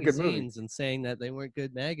It's their a pretty good movie. magazines and saying that they weren't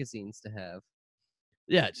good magazines to have.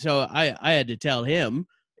 Yeah, so I had to tell him,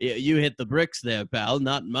 you hit the bricks there, pal,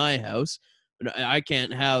 not in my house. I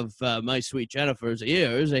can't have my sweet Jennifer's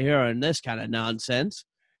ears hearing this kind of nonsense.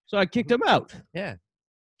 So I kicked him out. Yeah.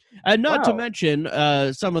 And not to mention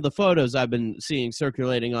some of the photos I've been seeing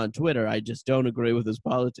circulating on Twitter. I just don't agree with his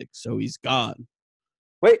politics, so he's gone.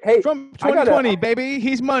 Wait, hey, Trump 2020, baby.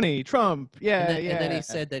 He's money. Trump. Yeah, and then he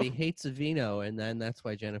said that he hates Avino, and then that's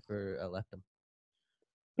why Jennifer left him.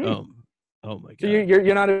 Oh my God. So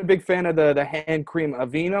you're not a big fan of the hand cream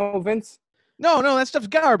Aveeno, Vince? No, that stuff's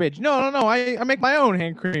garbage. No. I make my own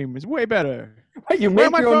hand cream. It's way better. Where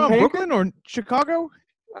am I from? Brooklyn or Chicago?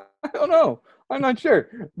 I don't know. I'm not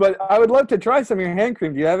sure. But I would love to try some of your hand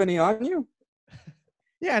cream. Do you have any on you?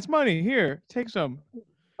 Yeah, it's money. Here, take some.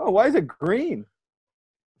 Oh, why is it green?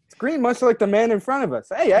 It's green, much like the man in front of us.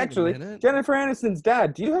 Hey, actually, Jennifer Aniston's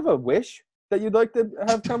dad, do you have a wish that you'd like to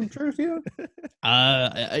have come true to you?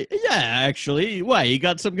 Yeah, actually. Why, you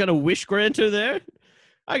got some kind of wish granter there?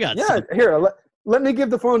 I got some. Here, let me give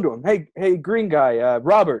the phone to him. Hey, green guy,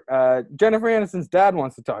 Robert, Jennifer Aniston's dad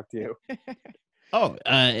wants to talk to you.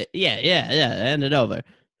 Yeah, hand it over.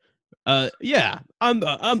 Yeah,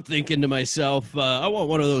 I'm thinking to myself, I want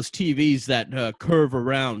one of those TVs that curve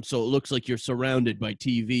around so it looks like you're surrounded by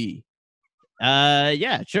TV.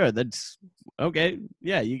 Yeah, sure, that's okay.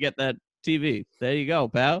 Yeah, you get that TV. There you go,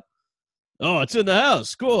 pal. Oh, it's in the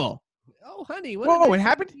house. Cool. Oh, honey. Whoa, it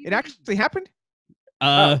happened? It actually happened?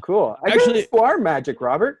 Oh, cool. I actually, guess war magic,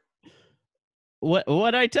 Robert.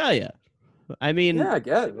 What'd I tell you? I mean, yeah, I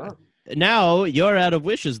guess. Wow. Now you're out of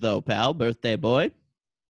wishes, though, pal, birthday boy.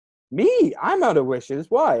 Me? I'm out of wishes.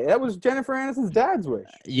 Why? That was Jennifer Aniston's dad's wish.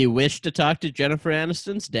 You wish to talk to Jennifer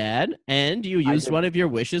Aniston's dad, and you used one of your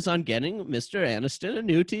wishes on getting Mr. Aniston a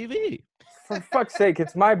new TV. For fuck's sake,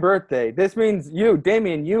 it's my birthday. This means you,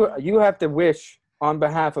 Damien, you have to wish on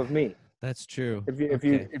behalf of me. That's true.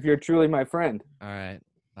 If you're truly my friend. All right.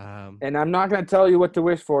 And I'm not going to tell you what to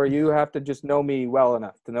wish for. You have to just know me well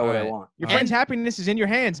enough to know what I want. Your friend's happiness is in your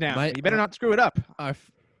hands now. You better not screw it up.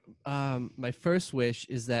 My first wish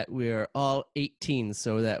is that we're all 18,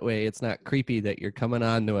 so that way it's not creepy that you're coming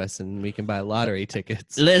on to us and we can buy lottery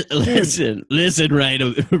tickets. Listen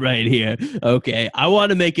right here. Okay, I want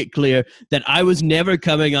to make it clear that I was never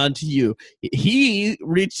coming on to you. He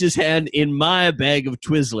reached his hand in my bag of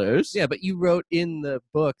Twizzlers. Yeah, but you wrote in the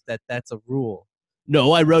book that that's a rule.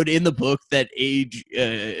 No, I wrote in the book that age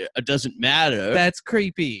doesn't matter. That's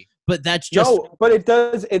creepy. But that's just no. But it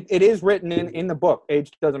does. It is written in the book.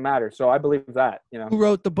 Age doesn't matter. So I believe that. You know. Who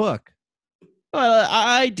wrote the book?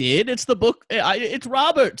 I did. It's the book. It's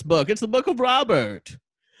Robert's book. It's the book of Robert.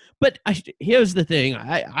 But here's the thing.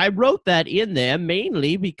 I wrote that in there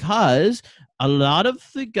mainly because a lot of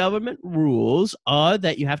the government rules are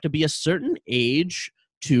that you have to be a certain age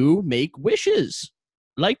to make wishes,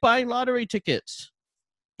 like buying lottery tickets.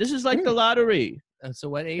 This is like the lottery. So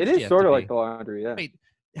what age? It is sort of like the lottery. Yeah. Wait,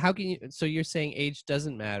 how can you? So you're saying age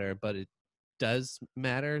doesn't matter, but it does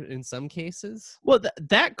matter in some cases? Well,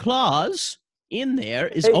 that clause in there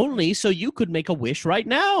is only so you could make a wish right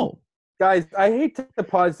now. Guys, I hate to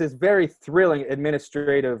pause this very thrilling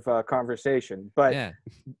administrative conversation, but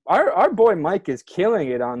our boy Mike is killing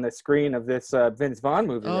it on the screen of this Vince Vaughn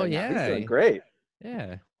movie. Oh, right yeah. Now. He's doing great.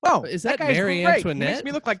 Yeah. Oh, is that guy's Mary great. Antoinette? He makes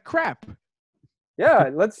me look like crap.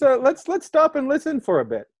 Yeah, let's stop and listen for a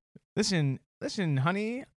bit. Listen,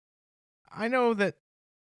 honey. I know that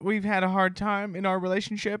we've had a hard time in our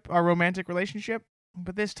relationship, our romantic relationship,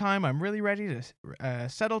 but this time I'm really ready to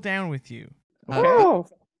settle down with you. Okay?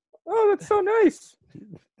 Oh, that's so nice.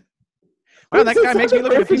 Wow, that guy makes me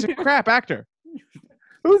look like a piece of crap actor.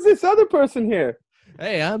 Who's this other person here?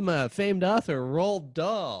 Hey, I'm famed author Roald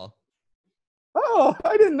Dahl. Oh,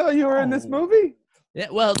 I didn't know you were in this movie. Yeah,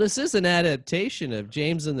 well, this is an adaptation of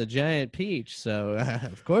James and the Giant Peach, so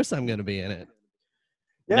of course I'm going to be in it.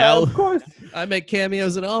 Yeah, of course. I make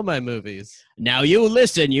cameos in all my movies. Now you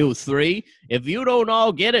listen, you three. If you don't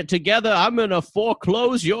all get it together, I'm going to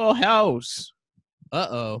foreclose your house.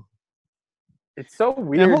 Uh-oh. It's so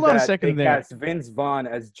weird hold on that a second they there. cast Vince Vaughn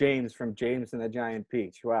as James from James and the Giant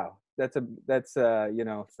Peach. Wow. That's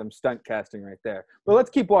some stunt casting right there. But let's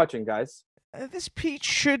keep watching, guys. This peach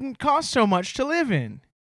shouldn't cost so much to live in.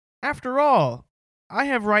 After all, I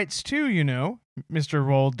have rights too, you know, Mr.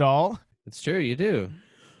 Roald Dahl. It's true, you do.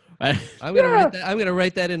 I'm gonna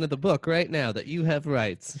write that into the book right now that you have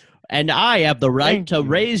rights. And I have the right Thank to you.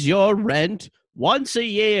 raise your rent once a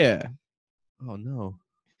year. Oh no.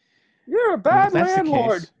 You're a Well, bad if that's the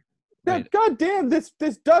landlord. case, Wait. God damn this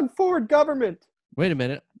Doug Ford government. Wait a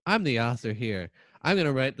minute. I'm the author here. I'm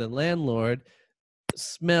gonna write the landlord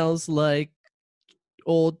smells like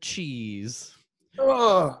old cheese.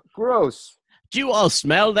 Ugh, gross. Do you all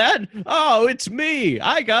smell that? Oh, it's me.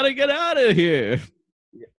 I gotta get out of here.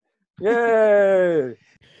 Yay.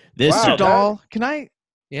 This Wow, Mr. that- Dahl, can I,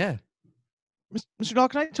 Yeah, Mr. Dahl,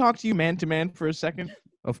 can I talk to you man to man for a second?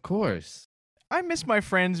 of course. I miss my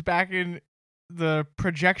friends back in the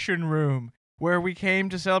projection room where we came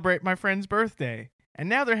to celebrate my friend's birthday. And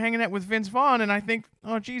now they're hanging out with Vince Vaughn, and I think,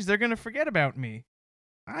 oh, geez, they're going to forget about me.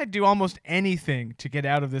 I'd do almost anything to get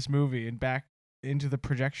out of this movie and back into the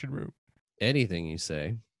projection room. Anything you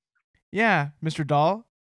say. Yeah, Mr. Dahl,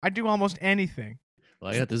 I'd do almost anything.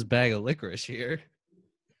 Well, I got this bag of licorice here.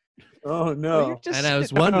 Oh Well, no. you just And I was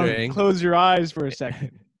sit down and wondering- close your eyes for a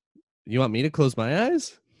second. You want me to close my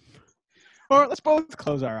eyes? Or let's both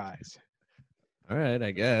close our eyes. All right,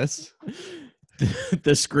 I guess.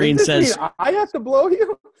 the screen Does this says mean I have to blow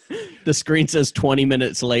you? the screen says 20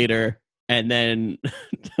 minutes later, and then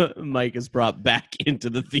Mike is brought back into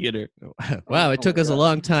the theater. Wow, it took my us a God.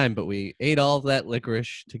 long time, but we ate all of that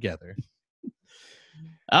licorice together.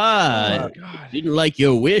 Ah, God. didn't like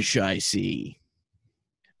your wish, I see.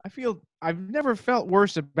 I feel I've never felt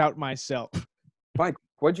worse about myself. Mike,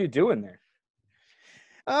 what'd you do in there?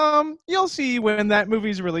 You'll see when that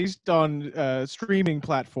movie's released on streaming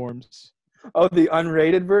platforms. Oh, the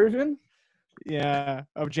unrated version? Yeah,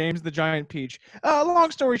 of James the Giant Peach. Long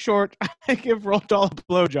story short, I give Roald Dahl a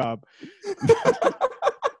blowjob.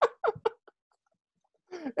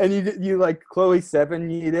 And you like Chloe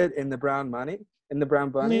Sevigny it in the Brown Money? In the Brown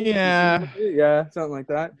Bunny? You seen Yeah. the movie? Yeah, something like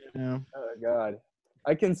that. Yeah. Oh God.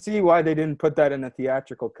 I can see why they didn't put that in the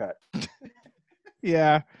theatrical cut.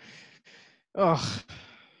 Yeah. Oh,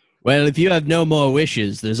 Well, if you have no more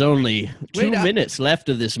wishes, there's only 2 Wait, minutes left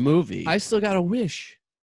of this movie. I still got a wish.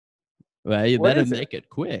 Well, you What better is it? make it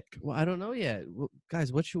quick. Well, I don't know yet. Well,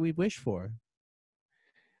 guys, what should we wish for?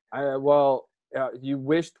 You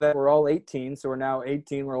wished that we're all 18, so we're now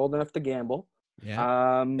 18. We're old enough to gamble.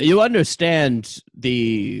 Yeah. You understand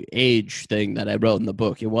the age thing that I wrote in the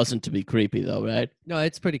book. It wasn't to be creepy, though, right? No,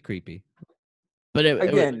 it's pretty creepy. But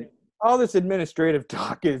Again, all this administrative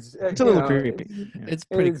talk is it's a little creepy. It's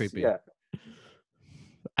pretty is- creepy. Yeah.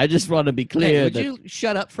 I just want to be Hey, clear would that you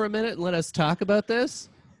shut up for a minute and let us talk about this?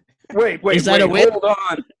 Wait, Is that a wish? hold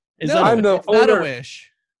on. is no, that I'm the it's not a owner. wish.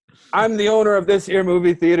 I'm the owner of this here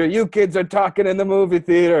movie theater. You kids are talking in the movie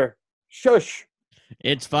theater. Shush.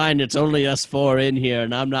 it's fine. It's only us 4 in here,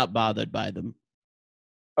 and I'm not bothered by them.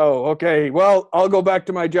 Oh, okay. Well, I'll go back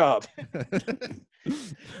to my job.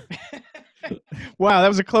 Wow, that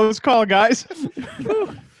was a close call, guys.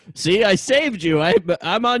 See, I saved you.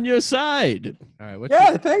 I'm on your side. All right. What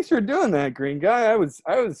Yeah, thanks for doing that, Green Guy. I was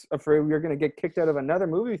afraid we were gonna get kicked out of another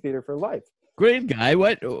movie theater for life. Green guy,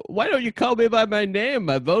 why don't you call me by my name?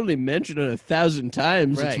 I've only mentioned it 1,000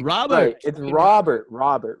 times. It's Right. Robert. Right. It's Robert.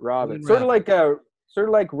 Queen Sort of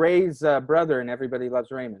Robert. like Ray's brother in Everybody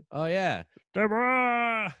Loves Raymond. Oh yeah.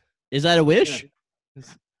 Is that a wish?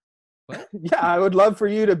 Yeah, I would love for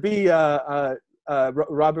you to be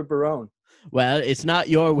Robert Barone. Well, it's not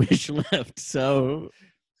your wish left, so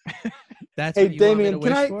That's Hey, what you want me Damien, to can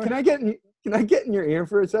wish I for? can I get in your ear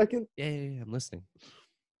for a second? Yeah, I'm listening.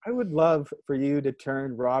 I would love for you to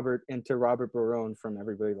turn Robert into Robert Barone from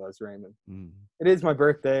Everybody Loves Raymond. Mm, It is my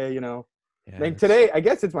birthday, you know. yeah, Like that's- today, I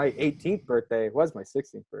guess it's my 18th birthday. It was my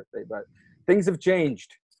 16th birthday, but things have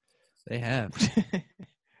changed. they have.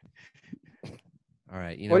 All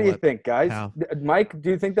right. You know What do you what? think, guys? Pal. Mike, do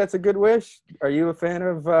you think that's a good wish? Are you a fan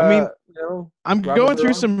of? I mean, you know, I'm Robert going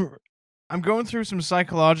through Barone? I'm going through some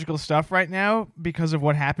psychological stuff right now because of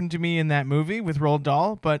what happened to me in that movie with Roald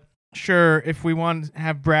Dahl, but sure, if we want to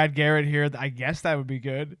have Brad Garrett here, I guess that would be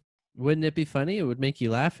good. Wouldn't it be funny? It would make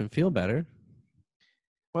you laugh and feel better.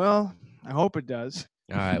 Well, I hope it does.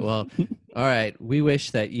 All right. Well, all right. We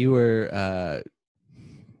wish that you were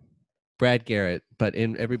Brad Garrett, but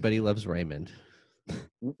in Everybody Loves Raymond.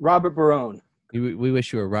 Robert Barone. We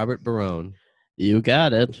wish you were Robert Barone. you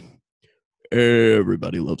got it.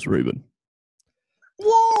 Everybody loves Raven.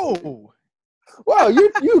 Whoa! Wow, you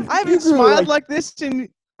I haven't grew smiled like this in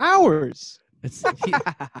hours. It's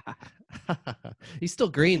he's still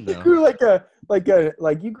green you though. grew like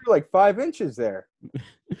you grew like 5 inches there.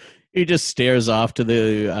 He just stares off to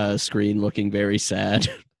the screen looking very sad.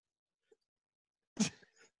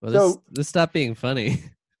 Well, So- this stopped being funny.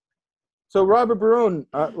 So Robert Barone,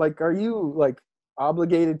 are you like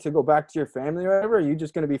obligated to go back to your family or whatever? Or are you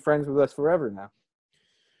just going to be friends with us forever now?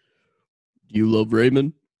 You love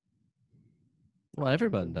Raymond? Well,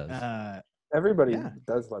 everyone does. Everybody Yeah.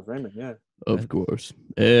 does love Raymond, yeah. Of course.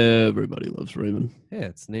 Everybody loves Raymond. Yeah,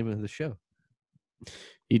 it's the name of the show.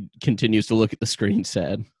 He continues to look at the screen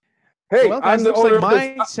sad. Hey, Well, guys, I'm the looks owner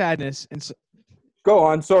like of my this. sadness. And Go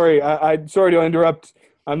on. Sorry. I'm sorry to interrupt.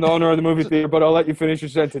 I'm the owner of the movie theater, but I'll let you finish your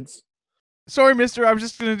sentence. Sorry, mister. I was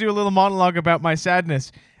just going to do a little monologue about my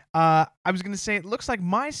sadness. I was going to say it looks like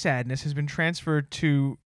my sadness has been transferred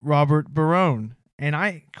to Robert Barone, and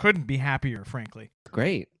I couldn't be happier, frankly.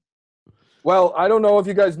 Great. Well, I don't know if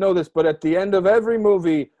you guys know this, but at the end of every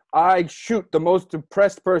movie, I shoot the most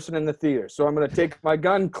depressed person in the theater. So I'm going to take my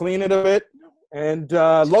gun, clean it a bit, and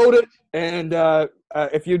load it. And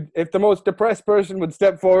if the most depressed person would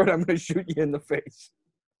step forward, I'm going to shoot you in the face.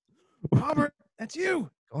 Robert, that's you.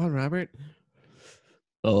 Go on, Robert.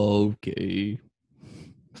 Okay.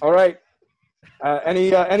 All right.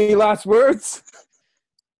 Any last words?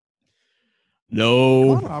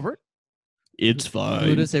 No, Come on, Robert. it's Who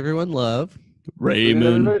fine. does everyone love?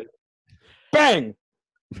 Raymond. Bang!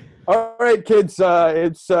 All right, kids.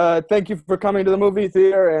 Thank you for coming to the movie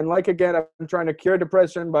theater. And like again, I'm trying to cure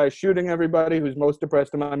depression by shooting everybody who's most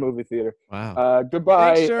depressed in my movie theater. Wow.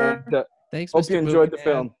 Goodbye. Thanks, sir. And Thanks, hope Mr. you enjoyed the Movie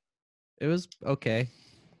film. Man. It was okay.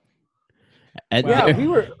 And, Yeah,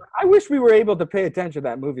 there, I wish we were able to pay attention to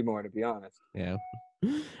that movie more, to be honest. Yeah.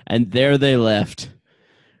 and there they left,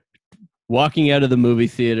 walking out of the movie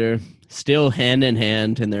theater, still hand in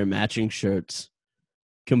hand in their matching shirts,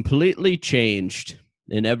 completely changed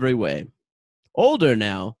in every way. Older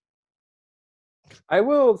now. I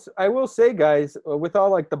will say, guys, with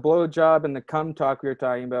all like the blowjob and the cum talk we were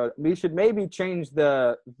talking about, we should maybe change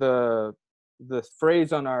the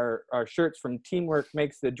phrase on our shirts from "teamwork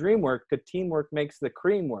makes the dream work" to "teamwork makes the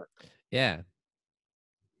cream work." Yeah.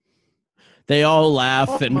 They all laugh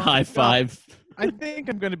Oh and my high five. I think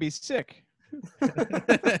I'm going to be sick.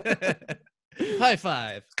 High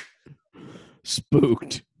five.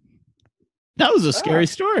 Spooked. That was a scary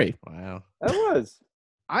story. Wow. That was.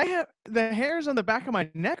 I have the hairs on the back of my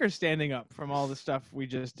neck are standing up from all the stuff we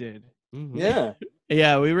just did. Mhm. Yeah.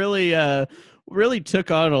 Yeah, we really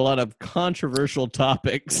took on a lot of controversial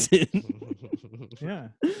topics Yeah.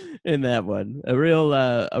 in that one. A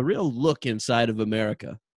real look inside of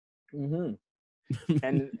America. Mm-hmm.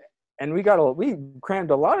 And we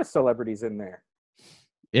crammed a lot of celebrities in there.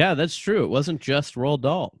 Yeah, that's true. It wasn't just Roald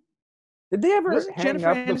Dahl. Did they ever Wasn't hang Jennifer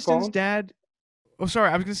up the Aniston's phone? dad? Oh, sorry.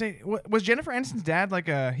 I was going to say, was Jennifer Aniston's dad like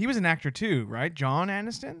he was an actor too, right? John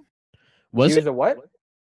Aniston? Was He it? was a what?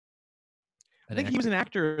 I think he was an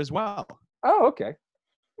actor as well. Oh, okay.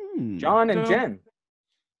 John and So- Jen.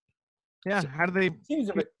 Yeah. How do they Seems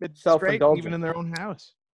a bit keep it straight self-indulgent. even in their own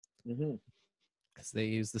house? Mm-hmm. Because they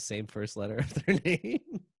use the same first letter of their name.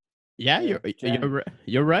 Yeah, Jen.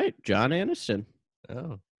 you're right. John Aniston.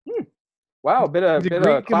 Oh. Wow, bit of He's a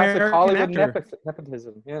Greek classic American Hollywood actor.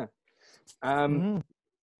 nepotism. Yeah. Mhm.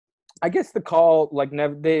 I guess the call, like,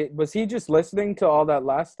 was he just listening to all that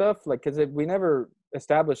last stuff? Like, because we never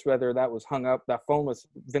established whether that was hung up. That phone was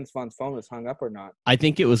Vince Vaughn's phone was hung up or not. I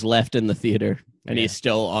think it was left in the theater, and Yeah. he's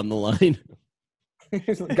still on the line.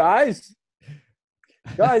 guys,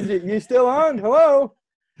 you still on? Hello.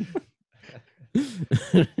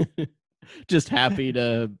 Just happy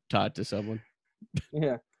to talk to someone.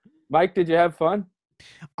 Yeah. Mike, did you have fun?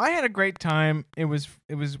 I had a great time.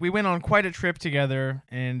 We went on quite a trip together,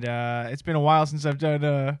 and it's been a while since I've done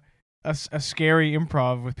a scary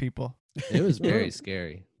improv with people. It was very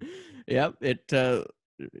scary. Yep,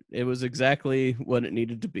 it was exactly what it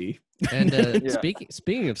needed to be. And Yeah.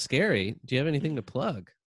 speaking of scary, do you have anything to plug?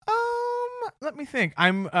 Let me think.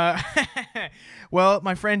 I'm well,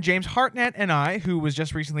 my friend James Hartnett and I, who was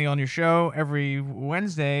just recently on your show, every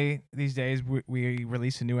Wednesday these days we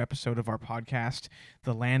release a new episode of our podcast,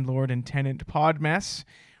 The Landlord and Tenant Pod Mess,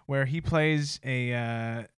 where he plays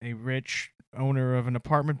a rich owner of an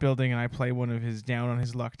apartment building and I play one of his down on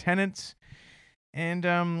his luck tenants. And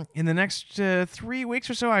in the next 3 weeks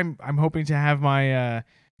or so, I'm hoping to have my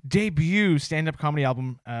debut stand-up comedy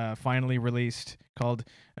album finally released.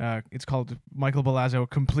 It's called Michael Balazo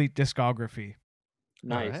Complete Discography.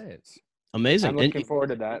 Nice. All right. Amazing. I'm And looking forward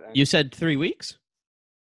to that. you said 3 weeks?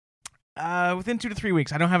 Within 2 to 3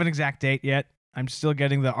 weeks. I don't have an exact date yet. I'm still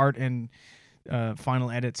getting the art and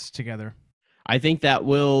final edits together. I think that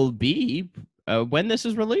will be when this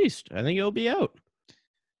is released. I think it'll be out.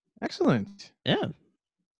 Excellent. Yeah.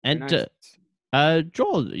 And Nice.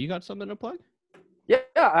 Joel, you got something to plug?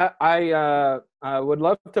 Yeah, I would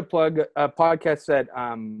love to plug a podcast that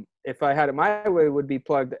if I had it my way, would be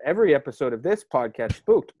plugged every episode of this podcast,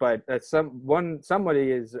 Spooked. But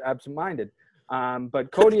somebody is absent-minded.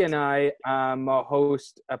 But Cody and I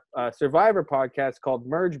host a Survivor podcast called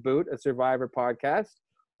Merge Boot, a Survivor podcast.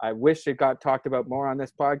 I wish it got talked about more on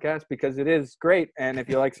this podcast because it is great. And if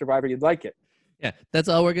you like Survivor, you'd like it. Yeah, that's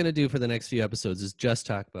all we're gonna do for the next few episodes is just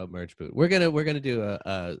talk about Merge Boot. We're gonna do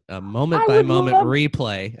a moment by moment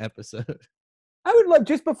replay episode. I would love,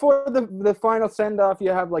 just before the final send off, you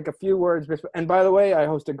have like a few words. And by the way, I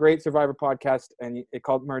host a great Survivor podcast, and it's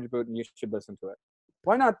called Merge Boot, and you should listen to it.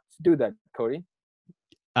 Why not do that, Cody?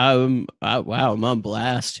 Wow, I'm on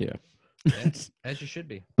blast here. As you should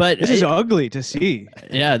be. But this is ugly to see.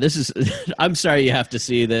 Yeah, this is. I'm sorry you have to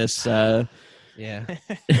see this. Yeah.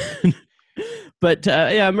 But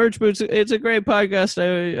Merge Boots, it's a great podcast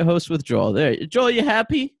I host with Joel. There, Joel, you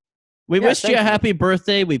happy? We wished you a happy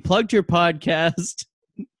birthday. We plugged your podcast.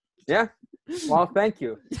 Yeah. Well, thank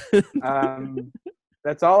you.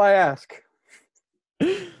 That's all I ask.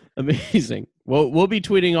 Amazing. Well, we'll be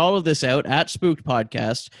tweeting all of this out at Spooked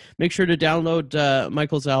Podcast. Make sure to download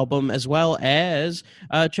Michael's album as well as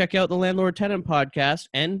check out the Landlord Tenant Podcast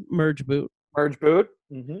and Merge Boot. Merge Boot.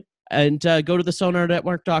 Mm-hmm. And go to the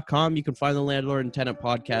sonarnetwork.com. You can find the Landlord and Tenant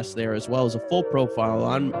podcast there, as well as a full profile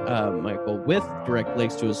on Michael with direct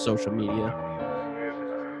links to his social media.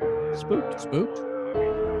 Spooked. Spooked.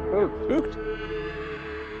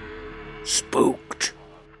 Spooked.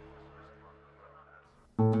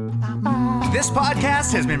 This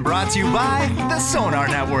podcast has been brought to you by the Sonar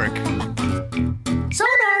Network.